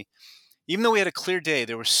 2020, even though we had a clear day,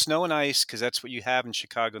 there was snow and ice because that's what you have in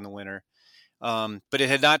Chicago in the winter. But it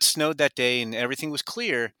had not snowed that day and everything was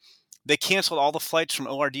clear. They canceled all the flights from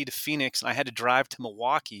ORD to Phoenix, and I had to drive to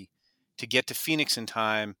Milwaukee to get to Phoenix in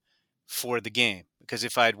time for the game. Because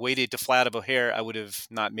if I had waited to fly out of O'Hare, I would have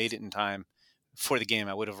not made it in time for the game.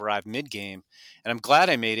 I would have arrived mid-game. And I'm glad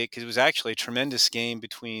I made it because it was actually a tremendous game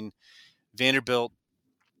between Vanderbilt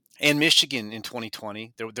and Michigan in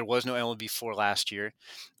 2020. There was no MLB4 last year,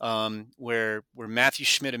 where Matthew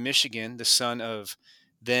Schmidt of Michigan, the son of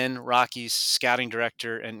then Rockies scouting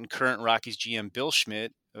director and current Rockies GM Bill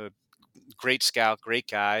Schmidt, a great scout, great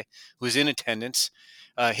guy, who was in attendance,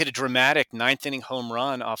 hit a dramatic 9th-inning home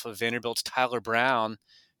run off of Vanderbilt's Tyler Brown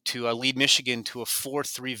to lead Michigan to a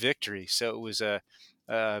 4-3 victory. So it was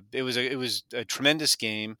a tremendous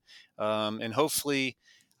game, and hopefully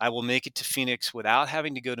I will make it to Phoenix without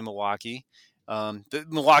having to go to Milwaukee.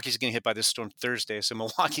 Milwaukee's getting hit by this storm Thursday, so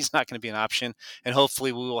Milwaukee's not going to be an option. And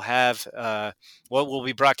hopefully we will have we'll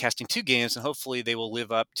be broadcasting 2 games, and hopefully they will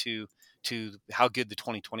live up to how good the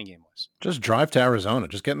 2020 game was. Just drive to Arizona.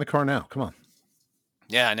 Just get in the car now. Come on.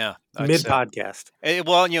 Yeah, I know. Mid podcast.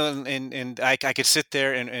 Well, and I could sit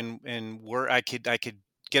there and work. I could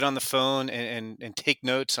get on the phone and take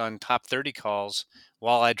notes on top 30 calls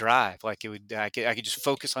while I drive. I could just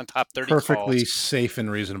focus on top 30 Perfectly calls. Safe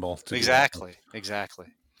and reasonable. Exactly.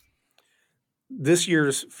 This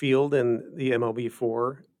year's field in the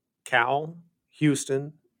MLB4, Cal,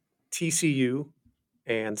 Houston, TCU,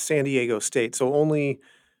 and San Diego State. So only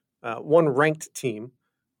one ranked team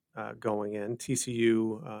going in.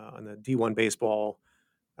 TCU on the D1 baseball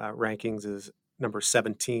rankings is number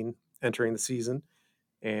 17 entering the season.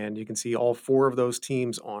 And you can see all 4 of those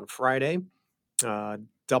teams on Friday.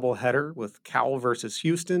 Doubleheader with Cal versus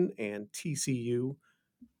Houston and TCU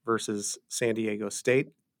versus San Diego State.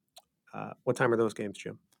 What time are those games,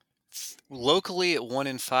 Jim? Locally at 1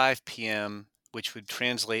 and 5 p.m., which would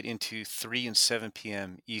translate into 3 and 7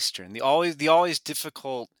 p.m. Eastern. The always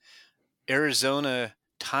difficult Arizona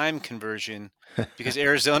time conversion, because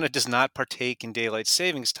Arizona does not partake in daylight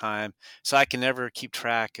savings time, so I can never keep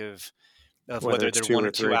track of whether they're 1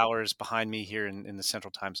 or 2 hours behind me here in the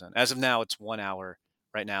central time zone. As of now, it's 1 hour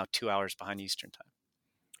right now, 2 hours behind Eastern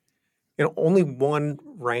time. Only one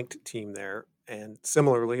ranked team there, and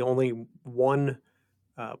similarly, only one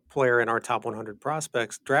player in our top 100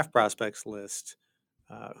 draft prospects list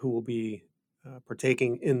who will be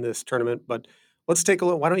partaking in this tournament. But let's take a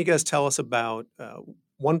look. Why don't you guys tell us about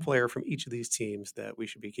one player from each of these teams that we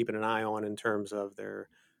should be keeping an eye on in terms of their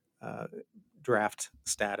draft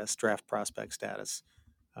prospect status.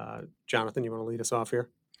 Jonathan, you want to lead us off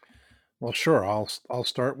here? Well, sure. I'll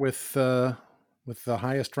start with the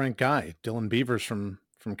highest ranked guy, Dylan Beavers from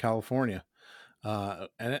California,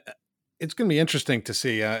 and it's going to be interesting to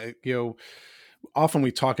see. Often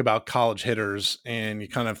we talk about college hitters, and you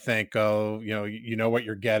kind of think, you know what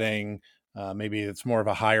you're getting. Maybe it's more of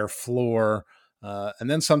a higher floor. And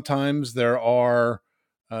then sometimes there are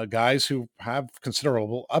guys who have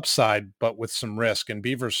considerable upside, but with some risk. And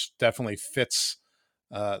Beavers definitely fits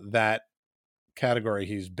that category.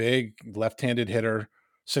 He's big, left-handed hitter,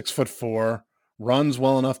 6'4", runs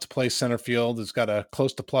well enough to play center field. He's got a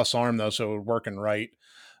close to plus arm though, so working right.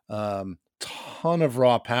 Ton of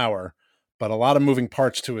raw power, but a lot of moving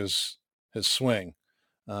parts to his swing.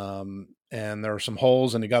 And there were some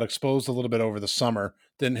holes, and he got exposed a little bit over the summer.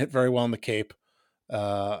 Didn't hit very well in the Cape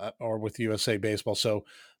or with USA Baseball. So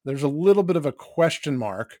there's a little bit of a question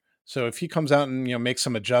mark. So if he comes out and makes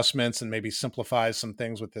some adjustments and maybe simplifies some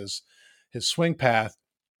things with his swing path,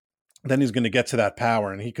 then he's going to get to that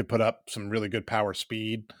power, and he could put up some really good power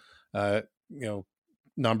speed,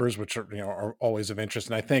 numbers, which are always of interest.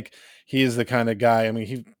 And I think he is the kind of guy. I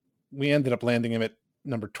mean, we ended up landing him at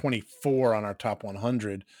number 24 on our top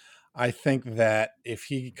 100. I think that if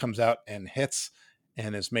he comes out and hits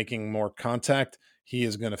and is making more contact, he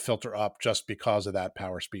is going to filter up just because of that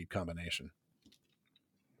power speed combination.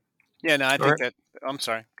 Yeah, no, I think that. I'm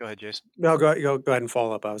sorry. Go ahead, Jason. No, go ahead and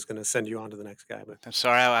follow up. I was going to send you on to the next guy, but I'm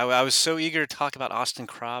sorry. I was so eager to talk about Austin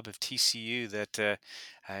Krob of TCU that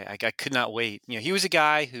I could not wait. He was a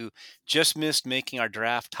guy who just missed making our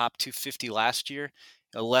draft top 250 last year.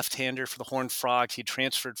 A left-hander for the Horned Frogs. He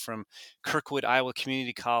transferred from Kirkwood, Iowa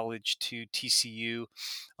Community College to TCU.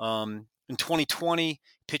 In 2020,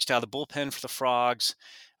 pitched out of the bullpen for the Frogs,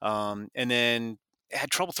 and then had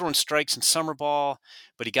trouble throwing strikes in summer ball,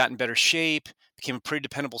 but he got in better shape, became a pretty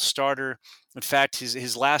dependable starter. In fact,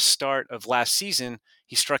 his last start of last season,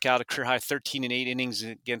 he struck out a career-high 13 and 8 innings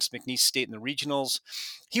against McNeese State in the regionals.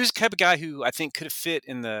 He was the type of guy who I think could have fit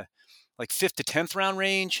in the 5th to 10th round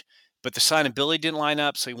range, but the signability didn't line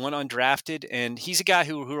up, so he went undrafted. And he's a guy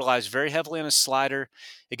who relies very heavily on his slider.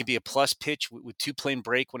 It can be a plus pitch with two-plane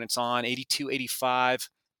break when it's on, 82, 85.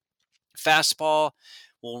 Fastball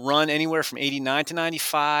will run anywhere from 89 to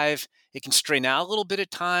 95. It can strain out a little bit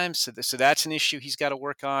at times, so that's an issue he's got to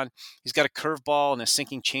work on. He's got a curveball and a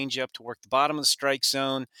sinking changeup to work the bottom of the strike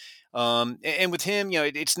zone. And with him,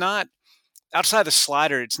 it's not outside the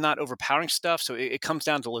slider, it's not overpowering stuff, so it comes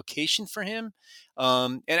down to location for him.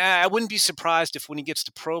 And I wouldn't be surprised if when he gets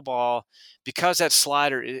to pro ball, because that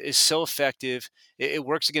slider is so effective, it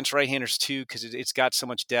works against right-handers too because it's got so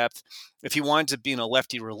much depth, if he winds up being a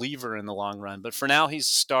lefty reliever in the long run. But for now, he's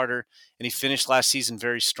a starter, and he finished last season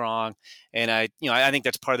very strong. And I think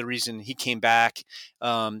that's part of the reason he came back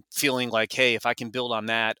feeling like, hey, if I can build on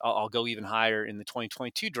that, I'll go even higher in the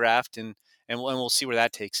 2022 draft, and we'll see where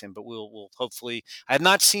that takes him. But we'll hopefully. I have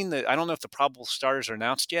not seen I don't know if the probable starters are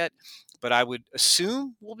announced yet, but I would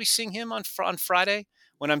assume we'll be seeing him on Friday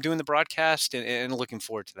when I'm doing the broadcast, and looking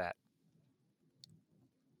forward to that.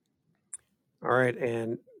 All right,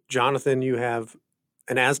 and Jonathan, you have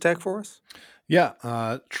an Aztec for us?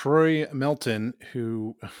 Yeah, Troy Melton,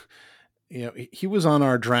 who he was on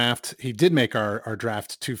our draft. He did make our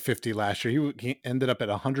draft 250 last year. He ended up at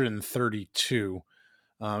 132.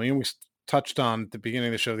 We touched on at the beginning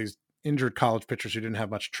of the show these injured college pitchers who didn't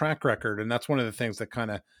have much track record, and that's one of the things that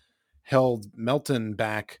kind of held Melton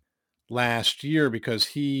back last year because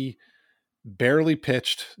he barely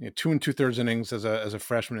pitched 2 2/3 innings as a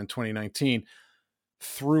freshman in 2019,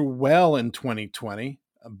 threw well in 2020,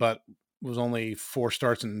 but was only 4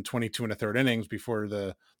 starts in 22 1/3 innings before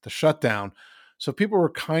the shutdown. So people were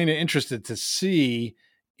kind of interested to see,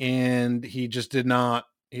 and he just didn't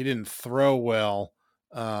throw well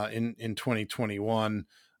in 2021.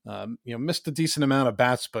 Missed a decent amount of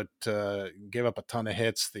bats, but gave up a ton of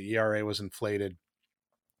hits. The ERA was inflated.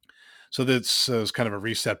 So this was kind of a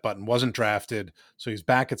reset button. Wasn't drafted, so he's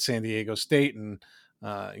back at San Diego State, and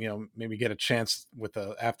maybe get a chance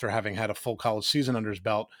after having had a full college season under his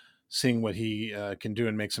belt, seeing what he can do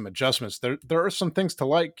and make some adjustments. There are some things to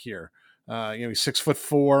like here. He's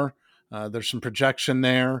 6'4". There's some projection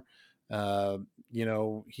there.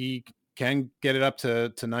 He can get it up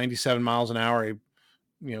to 97 miles an hour.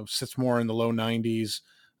 He sits more in the low 90s.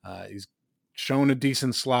 He's shown a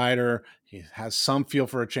decent slider. He has some feel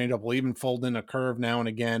for a changeup. Will even fold in a curve now and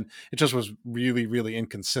again. It just was really, really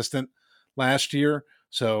inconsistent last year.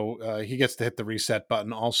 So he gets to hit the reset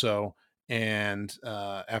button also. And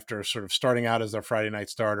after sort of starting out as their Friday night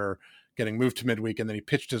starter, getting moved to midweek, and then he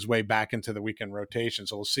pitched his way back into the weekend rotation.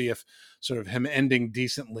 So we'll see if sort of him ending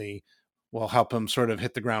decently will help him sort of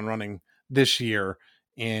hit the ground running this year.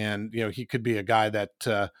 And, he could be a guy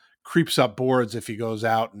that creeps up boards if he goes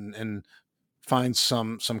out and finds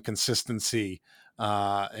some consistency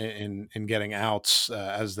in getting outs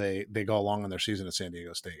as they go along in their season at San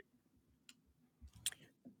Diego State.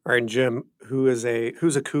 All right, Jim, who's a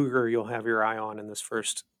Cougar you'll have your eye on in this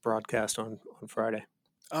first broadcast on Friday?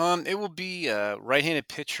 It will be right-handed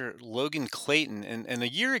pitcher Logan Clayton, and a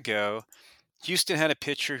year ago, Houston had a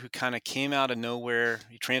pitcher who kind of came out of nowhere.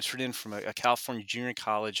 He transferred in from a California junior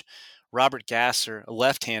college, Robert Gasser, a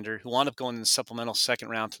left-hander who wound up going in the supplemental second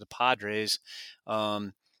round to the Padres.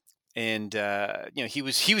 Um, and he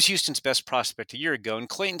was Houston's best prospect a year ago, and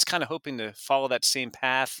Clayton's kind of hoping to follow that same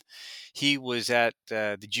path. He was at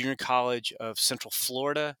the junior college of Central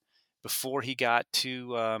Florida before he got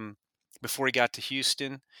to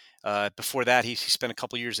Houston. Before that, he spent a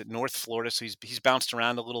couple years at North Florida, so he's bounced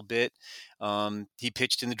around a little bit. He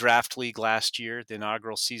pitched in the draft league last year, the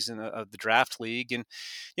inaugural season of the draft league, and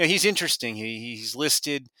he's interesting. He's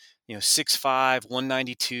listed 6'5",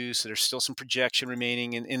 192, so there's still some projection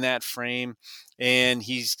remaining in that frame. And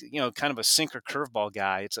he's, kind of a sinker curveball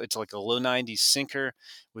guy. It's like a low 90s sinker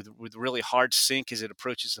with really hard sink as it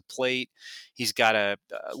approaches the plate. He's got a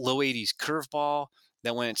low 80s curveball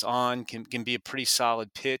that when it's on can be a pretty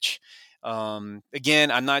solid pitch. Again,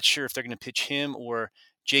 I'm not sure if they're going to pitch him or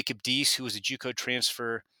Jacob Deese, who was a JUCO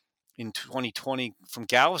transfer in 2020 from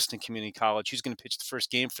Galveston Community College, who's going to pitch the first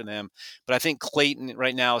game for them. But I think Clayton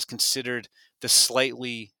right now is considered the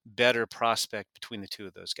slightly better prospect between the two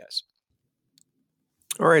of those guys.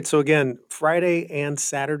 All right. So again, Friday and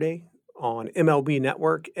Saturday on MLB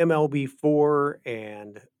Network, MLB4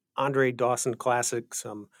 and Andre Dawson Classic,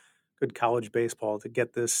 some good college baseball to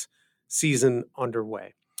get this season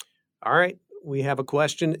underway. All right. We have a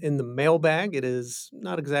question in the mailbag. It is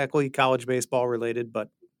not exactly college baseball related, but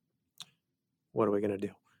what are we going to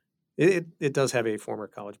do? It does have a former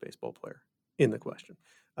college baseball player in the question.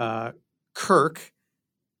 Kirk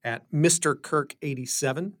at Mr. Kirk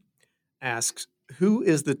 87 asks, who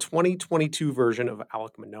is the 2022 version of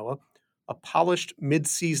Alek Manoah, a polished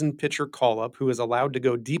midseason pitcher call-up who is allowed to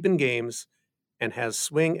go deep in games and has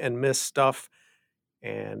swing and miss stuff?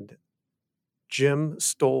 And Jim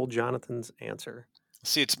stole Jonathan's answer.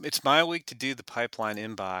 See, it's my week to do the pipeline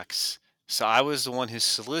inbox. So I was the one who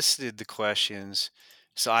solicited the questions.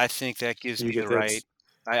 So I think that gives me the right.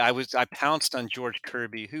 I pounced on George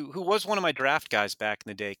Kirby, who was one of my draft guys back in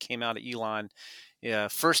the day, came out of Elon,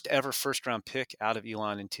 first ever first round pick out of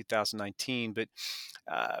Elon in 2019. But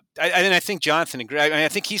I think Jonathan agreed. I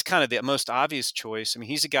think he's kind of the most obvious choice. I mean,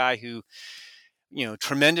 he's a guy who,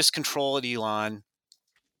 tremendous control at Elon,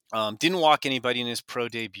 didn't walk anybody in his pro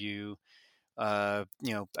debut. I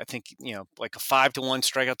think, like a 5-to-1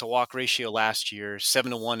 strikeout to walk ratio last year,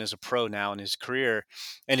 7-to-1 as a pro now in his career.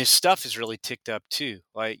 And his stuff is really ticked up too.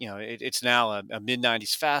 Like, it's now a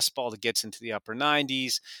mid-90s fastball that gets into the upper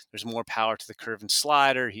 90s. There's more power to the curve and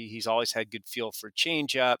slider. He's always had good feel for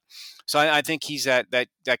changeup. So I think he's that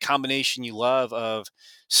combination you love of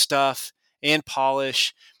stuff and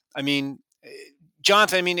polish. I mean,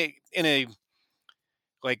 Jonathan, in a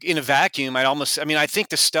vacuum, I think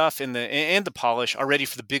the stuff and the polish are ready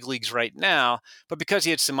for the big leagues right now. But because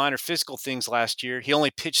he had some minor physical things last year, he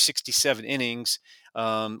only pitched 67 innings,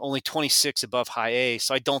 only 26 above high A.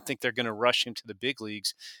 So I don't think they're going to rush him to the big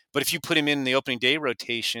leagues. But if you put him in the opening day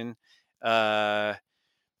rotation, I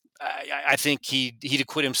think he'd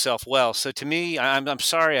acquit himself well. So to me, I'm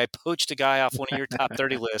sorry I poached a guy off one of your top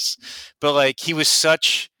 30 lists, but he was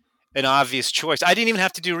such an obvious choice. I didn't even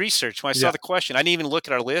have to do research when I saw the question. I didn't even look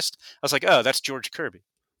at our list. I was like, oh, that's George Kirby.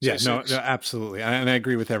 No, absolutely, and I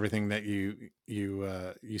agree with everything that you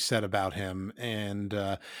said about him. And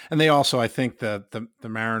they also, I think that the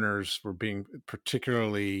Mariners were being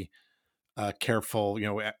particularly careful,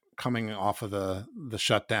 coming off of the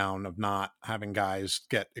shutdown of not having guys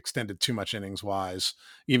get extended too much innings wise,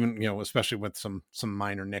 even, especially with some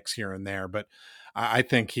minor nicks here and there. But I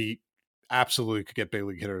think he absolutely could get big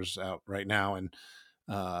league hitters out right now. And,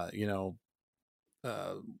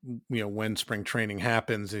 when spring training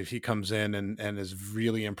happens, if he comes in and is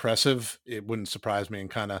really impressive, it wouldn't surprise me and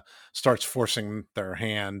kind of starts forcing their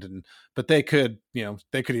hand. But they could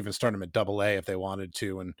even start him at Double-A if they wanted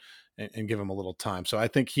to and give him a little time. So I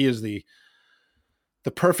think he is the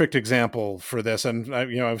perfect example for this. And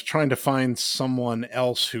I was trying to find someone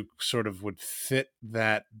else who sort of would fit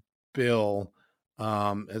that bill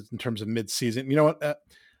in terms of mid-season. You know what?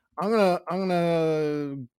 I'm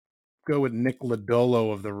gonna go with Nick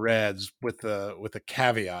Lodolo of the Reds with a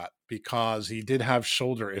caveat, because he did have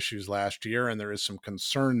shoulder issues last year, and there is some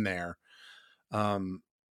concern there.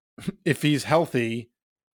 If he's healthy,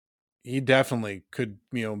 he definitely could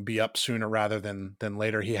be up sooner rather than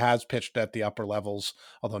later. He has pitched at the upper levels,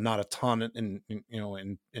 although not a ton in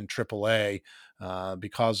AAA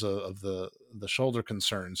because of the shoulder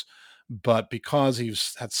concerns. but because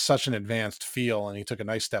he's had such an advanced feel and he took a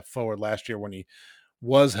nice step forward last year when he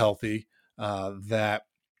was healthy, that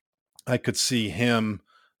I could see him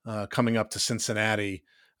coming up to Cincinnati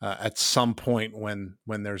at some point when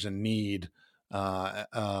there's a need, in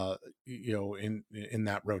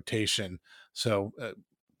that rotation. So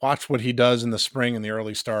watch what he does in the spring and the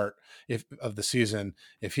early start of the season.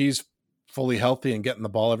 If he's fully healthy and getting the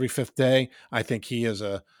ball every fifth day, I think he is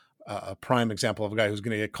a prime example of a guy who's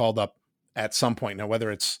going to get called up at some point. Now, whether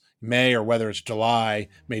it's May or whether it's July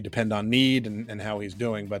may depend on need and how he's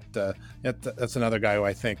doing. But that's another guy who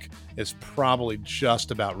I think is probably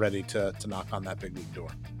just about ready to knock on that big league door.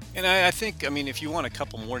 And I think, if you want a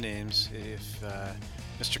couple more names, if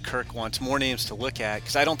Mr. Kirk wants more names to look at,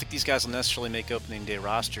 because I don't think these guys will necessarily make opening day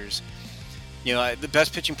rosters. The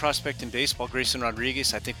best pitching prospect in baseball, Grayson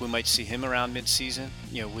Rodriguez, I think we might see him around midseason,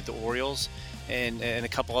 with the Orioles. And a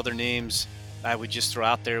couple other names I would just throw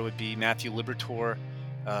out there would be Matthew Liberatore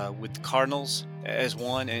with the Cardinals as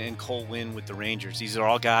one, and Cole Winn with the Rangers. These are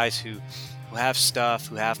all guys who have stuff,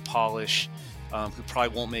 who have polish, who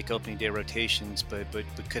probably won't make opening day rotations, but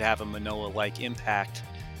could have a Manoah-like impact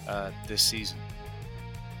this season.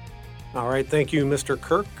 All right. Thank you, Mr.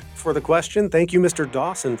 Kirk, for the question. Thank you, Mr.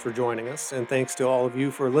 Dawson, for joining us. And thanks to all of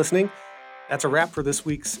you for listening. That's a wrap for this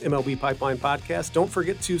week's MLB Pipeline podcast. Don't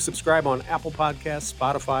forget to subscribe on Apple Podcasts,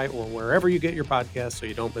 Spotify, or wherever you get your podcasts so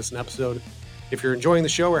you don't miss an episode. If you're enjoying the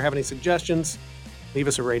show or have any suggestions, leave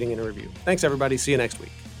us a rating and a review. Thanks, everybody. See you next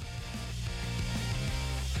week.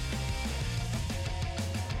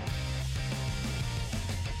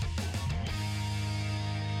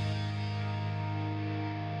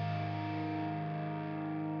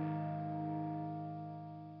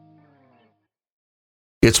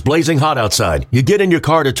 It's blazing hot outside. You get in your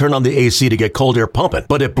car to turn on the AC to get cold air pumping,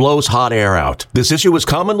 but it blows hot air out. This issue is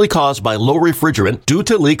commonly caused by low refrigerant due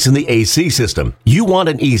to leaks in the AC system. You want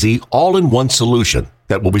an easy, all-in-one solution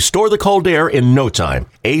that will restore the cold air in no time.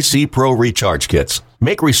 AC Pro Recharge Kits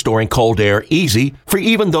make restoring cold air easy for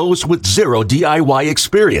even those with zero DIY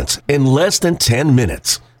experience in less than 10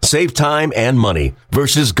 minutes. Save time and money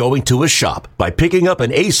versus going to a shop by picking up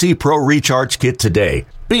an AC Pro Recharge Kit today.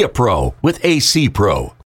 Be a pro with AC Pro.